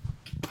 Caleb.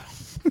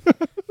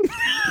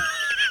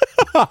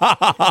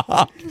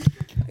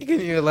 Can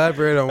you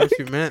elaborate on what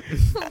you meant?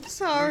 I'm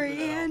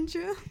sorry,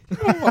 Andrew.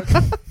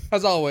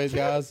 As always,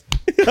 guys.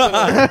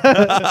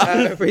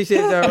 I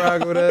appreciate y'all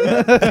rocking with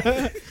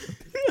us.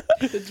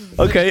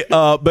 Okay,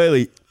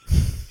 Bailey.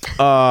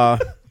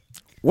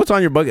 What's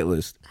on your bucket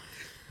list?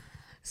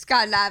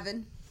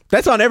 Skydiving.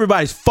 That's on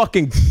everybody's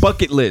fucking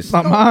bucket list.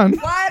 Not mine.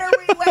 What are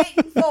we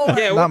waiting for?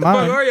 Yeah, Not what the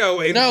mine. fuck are y'all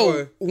waiting No,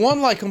 for?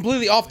 one like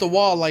completely off the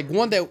wall, like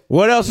one that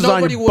What else is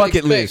on Nobody your would bucket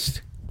expect.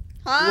 list?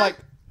 Huh? like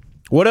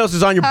What else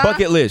is on your Huh?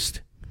 bucket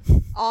list?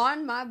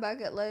 On my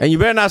bucket list. And you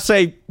better not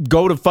say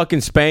go to fucking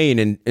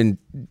Spain and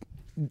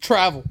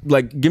travel.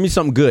 like give me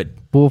something good.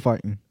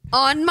 Bullfighting.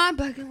 On my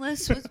bucket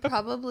list would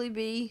probably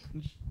be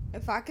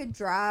if I could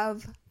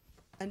drive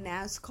a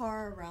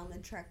NASCAR around the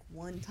track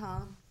one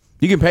time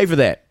You can pay for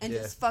that. and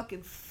just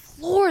fucking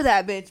floor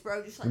that bitch,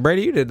 bro. Just like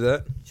Brady, you did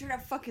that. straight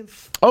up fucking.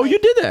 Oh, you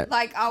did that.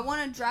 Like I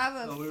want to drive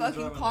a we were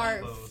fucking driving car.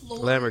 Lambos. Floor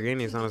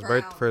Lamborghinis to on the his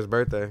ground. for his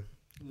birthday.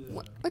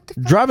 What the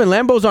fuck? Driving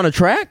Lambos on a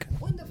track?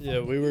 When the fuck Yeah,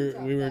 we did you were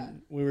drive we were that?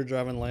 we were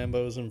driving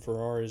Lambos and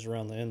Ferraris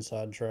around the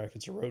inside track.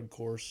 It's a road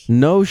course.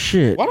 No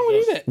shit. Why don't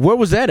we do that? Where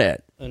was that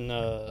at? And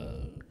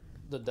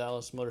the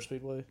Dallas Motor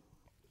Speedway.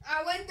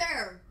 I went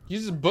there. You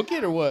just book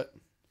it or what?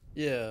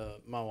 Yeah,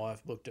 my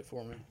wife booked it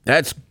for me.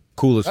 That's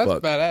cool as That's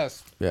fuck.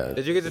 badass. Yeah.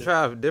 Did you get to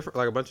try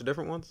like a bunch of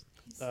different ones?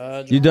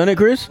 You done it,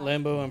 Chris?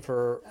 Lambo and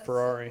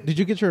Ferrari. Did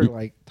you get your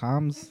like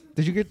times?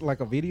 Did you get like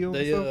a video?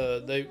 They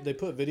and stuff? they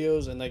put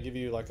videos and they give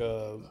you like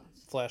a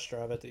flash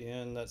drive at the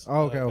end. That's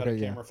Oh, okay, got okay, a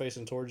yeah. camera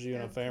facing towards you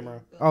and a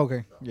camera. Oh,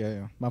 okay.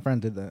 Yeah. My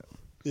friend did that.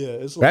 Yeah,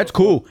 it's That's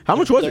cool. How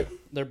much was it?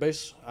 Their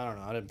base. I don't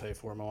know. I didn't pay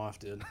for it. My wife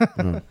did.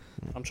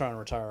 I'm trying to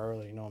retire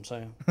early. You know what I'm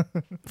saying?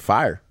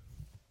 Fire.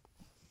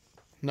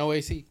 No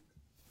AC.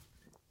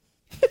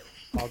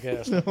 All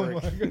gas. No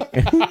brake.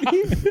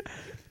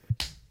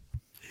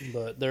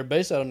 But they're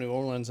based out of New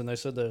Orleans, and they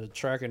said the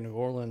track in New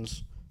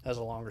Orleans has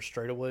a longer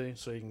straightaway,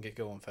 so you can get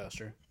going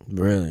faster.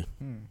 Really?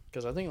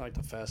 Because I think like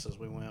the fastest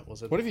we went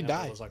was What if you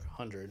die? It was like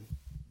 100.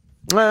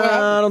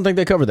 I don't think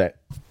they cover that.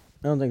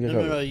 I don't think they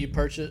cover No, that.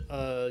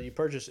 you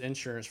purchase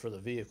insurance for the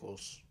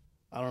vehicles.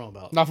 I don't know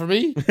about. Not for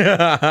me.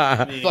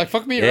 I mean, Like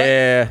fuck me, right?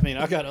 Yeah. I mean,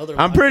 I got other.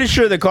 I'm pretty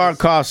sure the car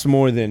costs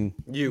more than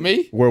You.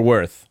 Me? we're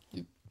worth.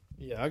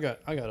 Yeah, I got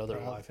other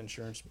life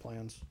insurance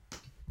plans.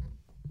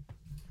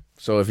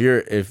 So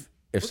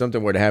if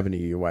something were to happen to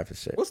you, your wife is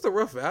sick. What's the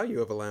rough value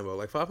of a Lambo?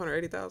 Like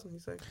 580,000, you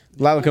say?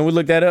 Lila, can we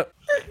look that up?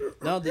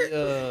 No,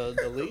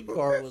 the lead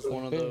car was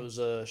one of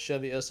those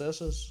Chevy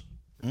SS's.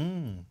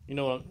 You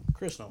know what?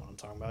 Chris know what I'm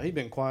talking about. He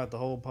been quiet the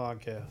whole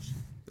podcast.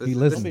 He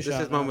listens. This is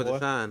Shouting moment out, to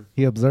boy. shine.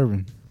 He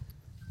observing.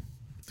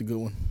 It's a good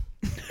one.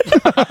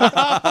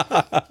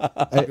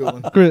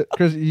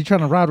 Chris, you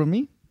trying to ride with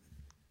me?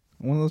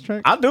 On one of those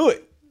tracks? I'll do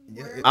it.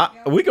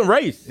 We can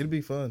race. It'll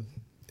be fun.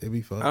 It'd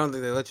be fun. I don't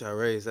think they let y'all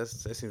race. That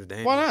seems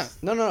dangerous. Why not?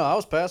 No, I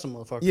was passing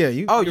motherfuckers. Yeah,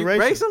 you. Oh, can you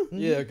race them?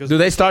 Yeah, because Do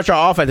they start y'all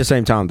off at the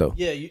same time though?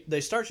 yeah, they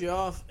start you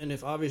off, and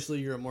if obviously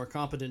you're a more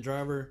competent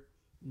driver,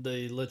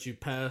 they let you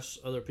pass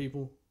other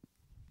people.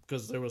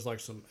 Because there was like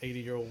some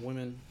 80-year-old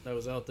women that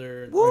was out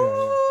there.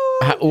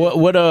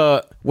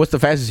 What's the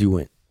fastest you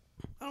went?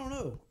 I don't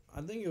know.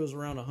 I think it was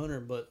around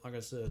 100, but like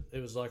I said, it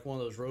was like one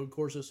of those road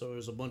courses, so it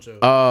was a bunch of.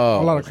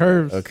 A lot of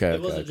curves. Okay.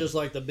 It wasn't just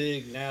like the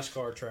big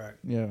NASCAR track.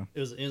 Yeah. It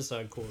was an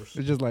inside course.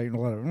 It's just like a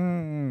lot of.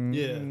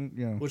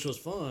 Yeah. Which was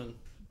fun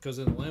because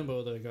in the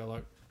Lambo they got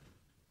like.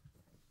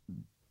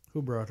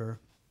 Who brought her?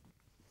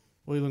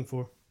 What are you looking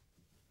for?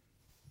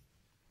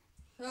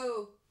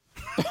 Who?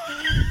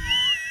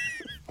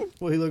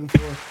 What are you looking for?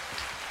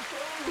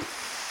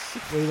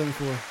 What are you looking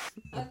for?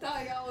 I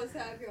thought y'all was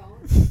happy on.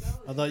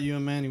 I thought you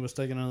and Manny was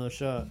taking another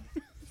shot.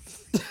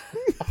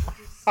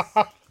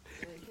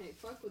 Can't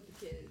fuck with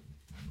the kid.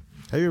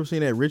 Have you ever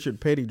seen that Richard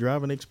Petty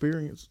driving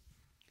experience?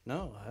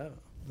 No, I haven't.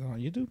 On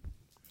YouTube?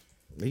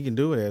 He can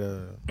do it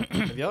at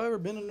Have y'all ever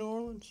been to New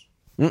Orleans?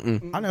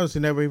 Mm-mm. I never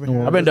seen never even.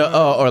 heard I've been of to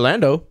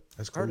Orlando.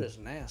 That's I heard cool. it's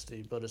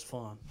nasty, but it's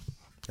fun.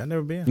 I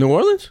never been. New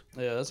Orleans?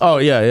 Yeah, that's. Oh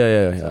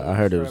yeah. that's I how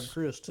heard it they was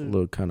describe Chris a too.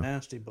 little kind of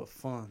Nasty but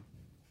fun.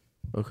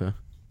 okay.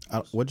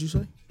 What'd you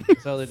say?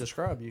 That's how they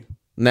describe you.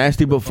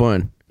 Nasty but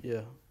fun.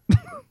 Yeah.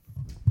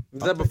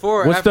 Is that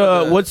before or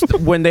What's after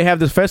when they have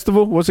this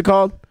festival? What's it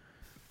called?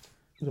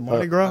 Is it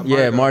Mardi Gras?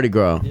 Yeah, Mardi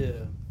Gras. Yeah.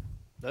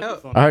 That'd Hell,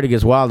 be fun. I heard it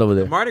gets wild over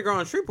there. Mardi Gras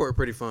in Shreveport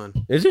pretty fun.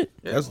 Is it?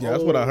 That's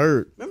what I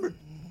heard. Remember?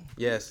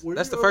 Yes, were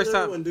that's you the over first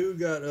there time. when dude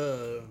got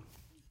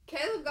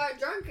Caleb got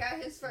drunk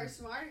at his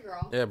first Mardi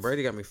Gras. Yeah,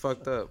 Brady got me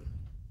fucked up.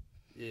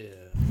 Yeah,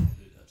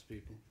 dude, that's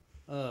people.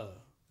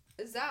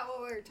 Is that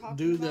what we were talking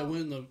Dude about?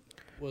 that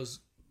went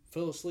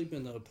fell asleep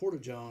in the porta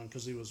john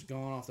because he was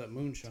gone off that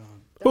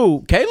moonshine.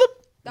 Who? Caleb?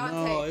 Dante.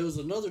 No, it was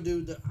another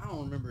dude that I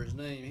don't remember his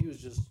name. He was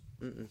just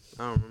I don't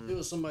remember. it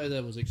was somebody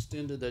that was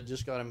extended that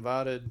just got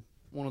invited.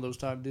 One of those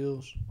type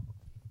deals.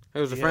 It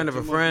was a He friend had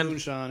of a too much friend.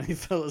 Moonshine. He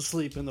fell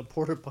asleep in the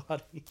porta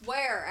potty.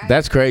 Where?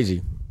 That's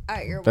crazy.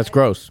 At your That's wedding?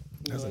 gross.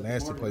 That's a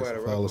nasty Mardi place Gras.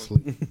 to fall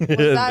asleep. Was I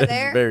That's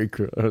there? very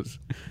gross.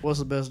 What's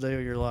the best day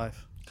of your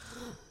life?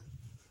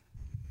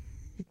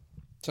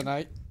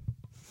 Tonight.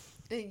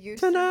 It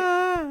used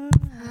Tonight. to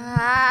be.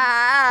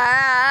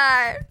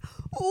 Hi,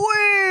 we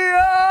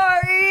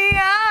are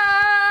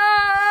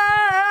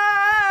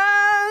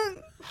young.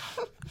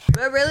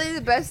 But really,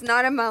 the best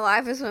night of my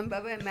life is when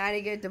Bubba and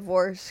Maddie get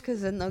divorced,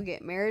 because then they'll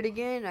get married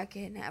again. I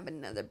can have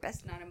another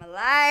best night of my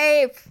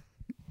life.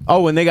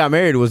 Oh, when they got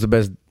married, it was the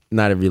best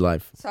night of your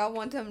life. So I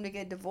want them to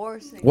get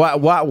divorced. And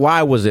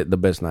Why was it the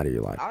best night of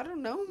your life? I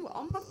don't know.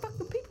 All my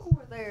fucking people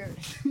were there.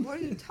 What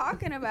are you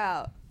talking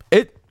about?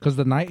 Because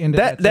the night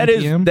ended at 10 that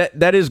is p.m.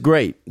 that is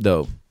great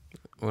though.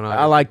 When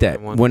I like that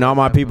when all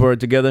my people are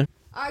together.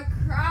 I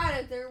cried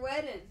at their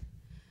wedding.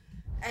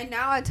 And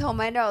now I told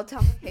my dad,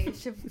 tell me, hey, you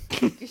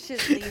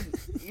should leave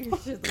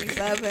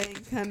Bubba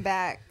and come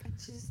back. And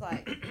she's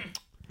like,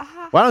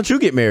 Why don't you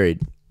get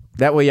married?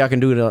 That way y'all can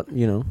do it.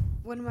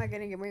 What am I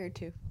gonna get married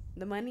to?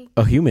 The money?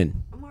 A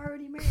human. I'm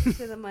already married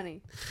to the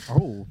money.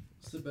 Oh.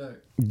 Sit back.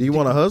 Do you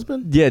want a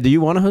husband? Yeah. Do you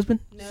want a husband?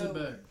 Sit No.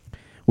 back.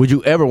 Would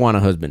you ever want a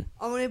husband?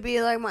 I want to be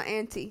like my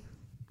auntie.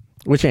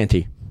 Which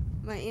auntie?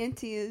 My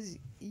auntie is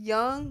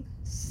young,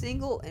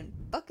 single, and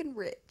fucking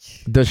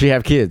rich. Does she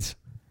have kids?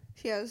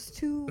 She has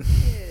 2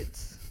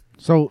 kids.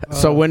 So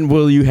when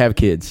will you have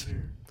kids?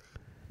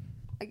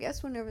 I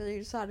guess whenever they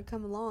decide to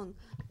come along.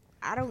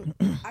 I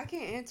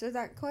can't answer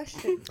that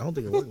question. I don't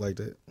think it worked like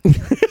that.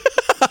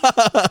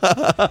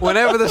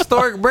 Whenever the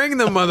stork bring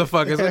them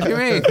motherfuckers, what you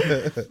mean?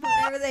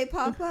 Whenever they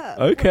pop up.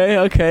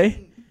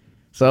 Okay.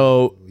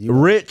 So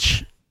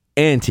rich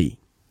auntie.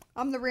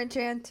 I'm the rich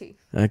auntie.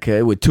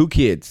 Okay, with 2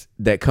 kids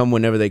that come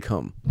whenever they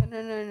come.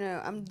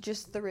 No. I'm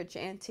just the rich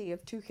auntie.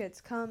 If 2 kids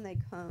come, they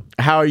come.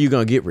 How are you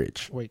gonna get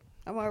rich?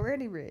 I'm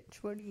already rich.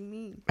 What do you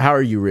mean? How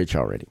are you rich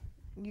already?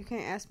 You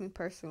can't ask me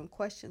personal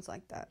questions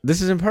like that.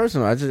 This isn't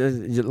personal. I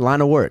just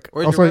line of work.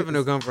 Where's Also- your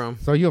revenue come from?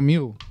 So you a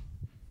mule.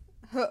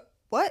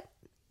 What?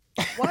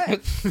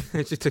 What?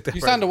 She took that.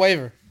 You signed a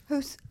waiver.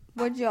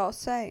 What'd y'all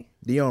say?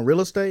 Do you own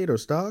real estate or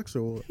stocks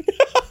or what?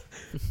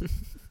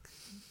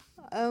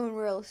 I own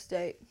real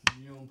estate.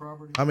 You own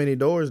property? How many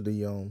doors do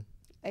you own?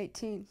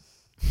 18.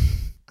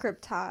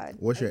 Cryptide.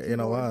 What's your 18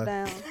 doors NOI?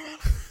 down.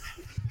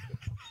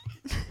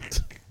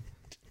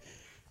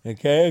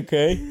 Okay.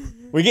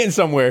 We're getting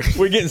somewhere.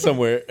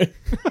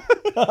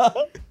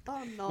 Oh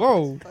no.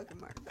 Whoa. It's fucking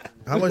Mark.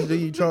 How much do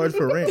you charge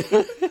for rent?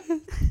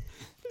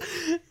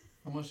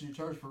 How much do you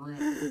charge for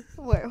rent?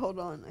 Wait, hold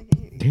on. I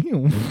can hear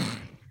you. Damn.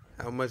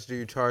 How much do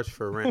you charge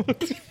for rent?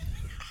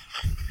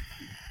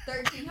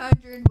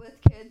 1,300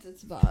 with kids.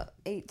 It's about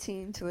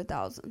 18 to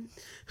 1,000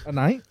 A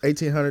night?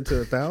 1,800 to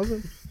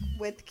 1,000?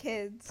 with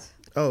kids.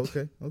 Oh,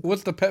 okay.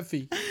 What's the pet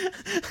fee?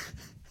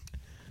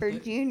 For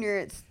junior,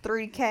 it's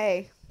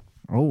 3K.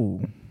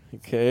 Oh.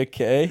 Okay.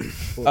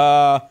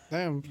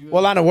 Damn.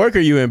 What line of work are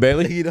you in,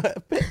 Bailey?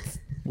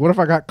 What if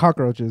I got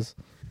cockroaches?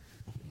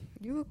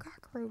 You You a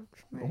cockroach,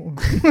 man.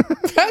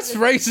 That's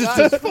racist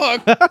as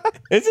fuck.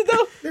 Is it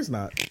though? It's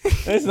not.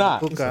 It's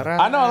not.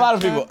 I know a lot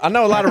of people. I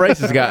know a lot of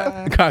racists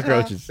got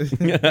cockroaches.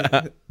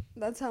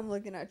 That's how I'm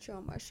looking at you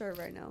on my shirt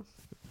right now.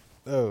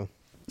 Oh.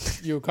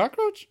 You a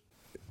cockroach?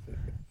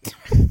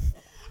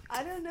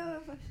 I don't know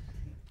if I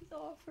should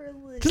offer a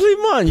list. Just leave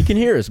them on. You can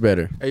hear us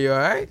better. Are you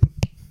alright?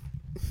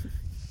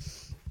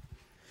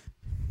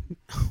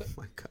 Oh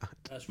my god.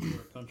 That's where our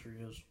country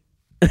is.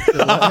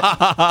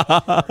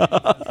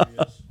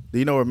 Do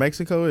you know where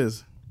Mexico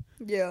is?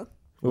 Yeah.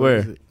 Where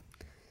is Where? it?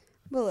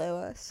 Below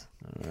us.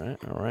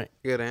 All right.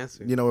 Good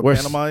answer. You know where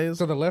Where's- Panama is?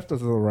 To the left or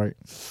to the right?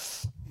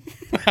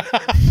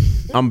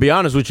 I'm be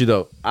honest with you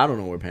though. I don't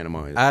know where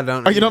Panama is. I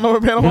don't. Oh, you don't know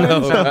where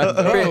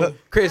Panama is?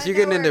 Chris, you're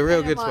getting into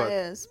real good Panama spot.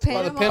 is. the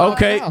Panama. Panama-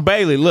 Okay, Wow.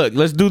 Bailey, look,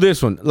 let's do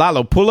this one.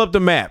 Lalo, pull up the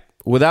map.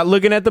 Without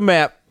looking at the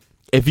map,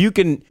 if you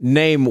can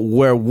name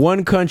where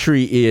one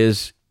country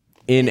is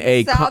in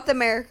a South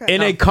America.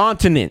 in a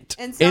continent,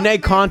 In South in a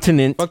America.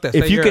 continent, Fuck that,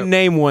 if say you Europe. can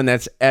name one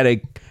that's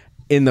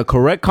in the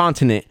correct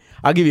continent,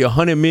 I'll give you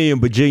 $100 million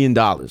bajillion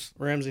dollars.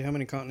 Ramsey, how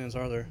many continents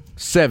are there?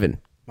 7.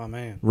 My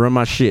man. Run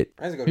my shit.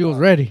 He was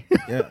ready.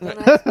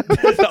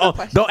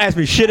 Don't ask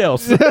me shit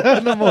else.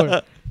 No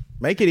more.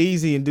 Make it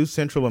easy and do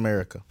Central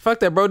America. Fuck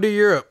that, bro. Do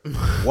Europe.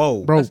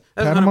 Whoa. Bro, That's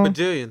Panama? 100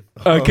 bajillion.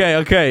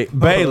 Okay.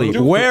 Bailey,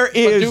 where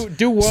is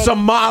do world-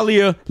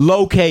 Somalia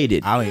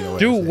located? I don't even know where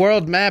Do it's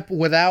world map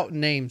without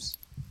names.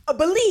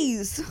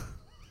 Belize.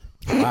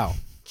 at. Wow.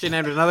 She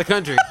named another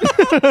country.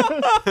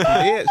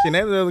 Yeah, she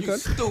named another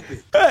country.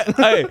 Stupid.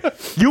 Hey,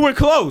 you were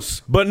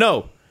close, but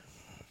no.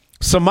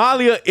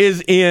 Somalia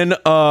is in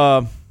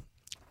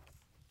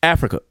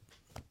Africa.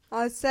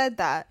 I said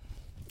that.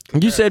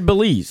 You said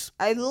Belize.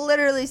 I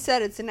literally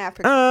said it's in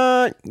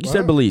Africa. You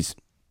said Belize.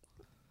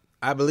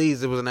 I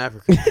believe it was in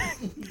Africa.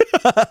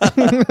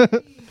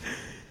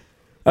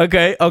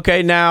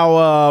 Okay.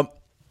 Now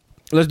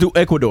let's do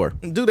Ecuador.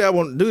 Do that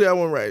one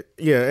right.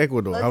 Yeah,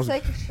 Ecuador. Let's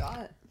take a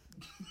shot.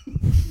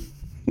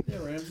 Yeah,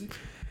 Ramsey.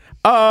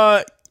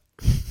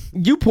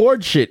 You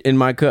poured shit in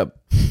my cup.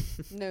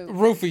 No.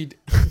 Roofied.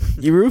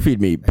 You roofied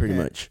me pretty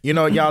much. You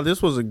know, y'all,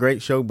 this was a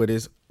great show, but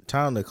it's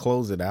time to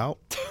close it out.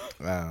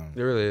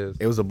 It really is.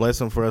 It was a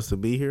blessing for us to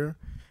be here.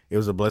 It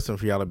was a blessing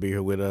for y'all to be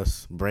here with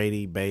us.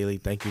 Brady, Bailey,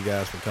 thank you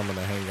guys for coming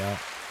to hang out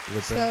with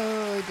us.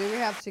 So, do we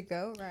have to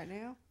go right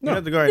now? You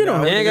have to go right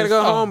now. You ain't got to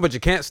go home, but you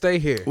can't stay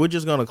here. We're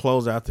just going to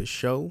close out the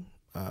show.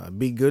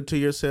 Be good to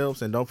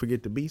yourselves and don't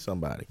forget to be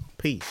somebody.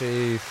 Peace.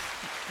 Peace.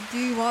 Do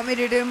you want me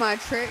to do my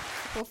trick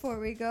before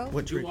we go?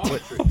 What trick?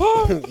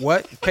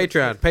 What?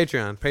 Patreon.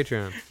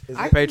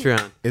 I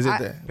Patreon. Is it I-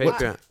 that?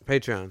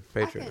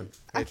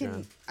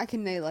 Patreon. I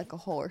can neigh like a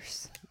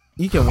horse.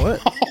 You can what?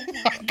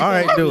 All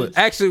right, do it.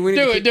 Actually, we need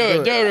Do to it, keep- do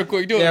it real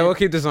quick. Do it. Yeah, we'll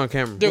keep this on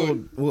camera. Do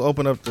it. We'll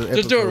open up the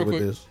Just do it episode real with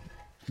quick. this.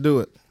 Do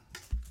it.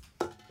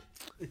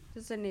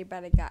 Does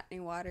anybody got any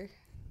water?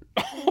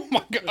 Oh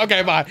my god.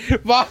 Okay, bye.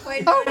 Bye.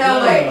 Wait, no,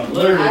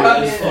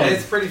 wait.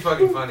 It's pretty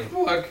fucking funny.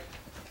 Fuck.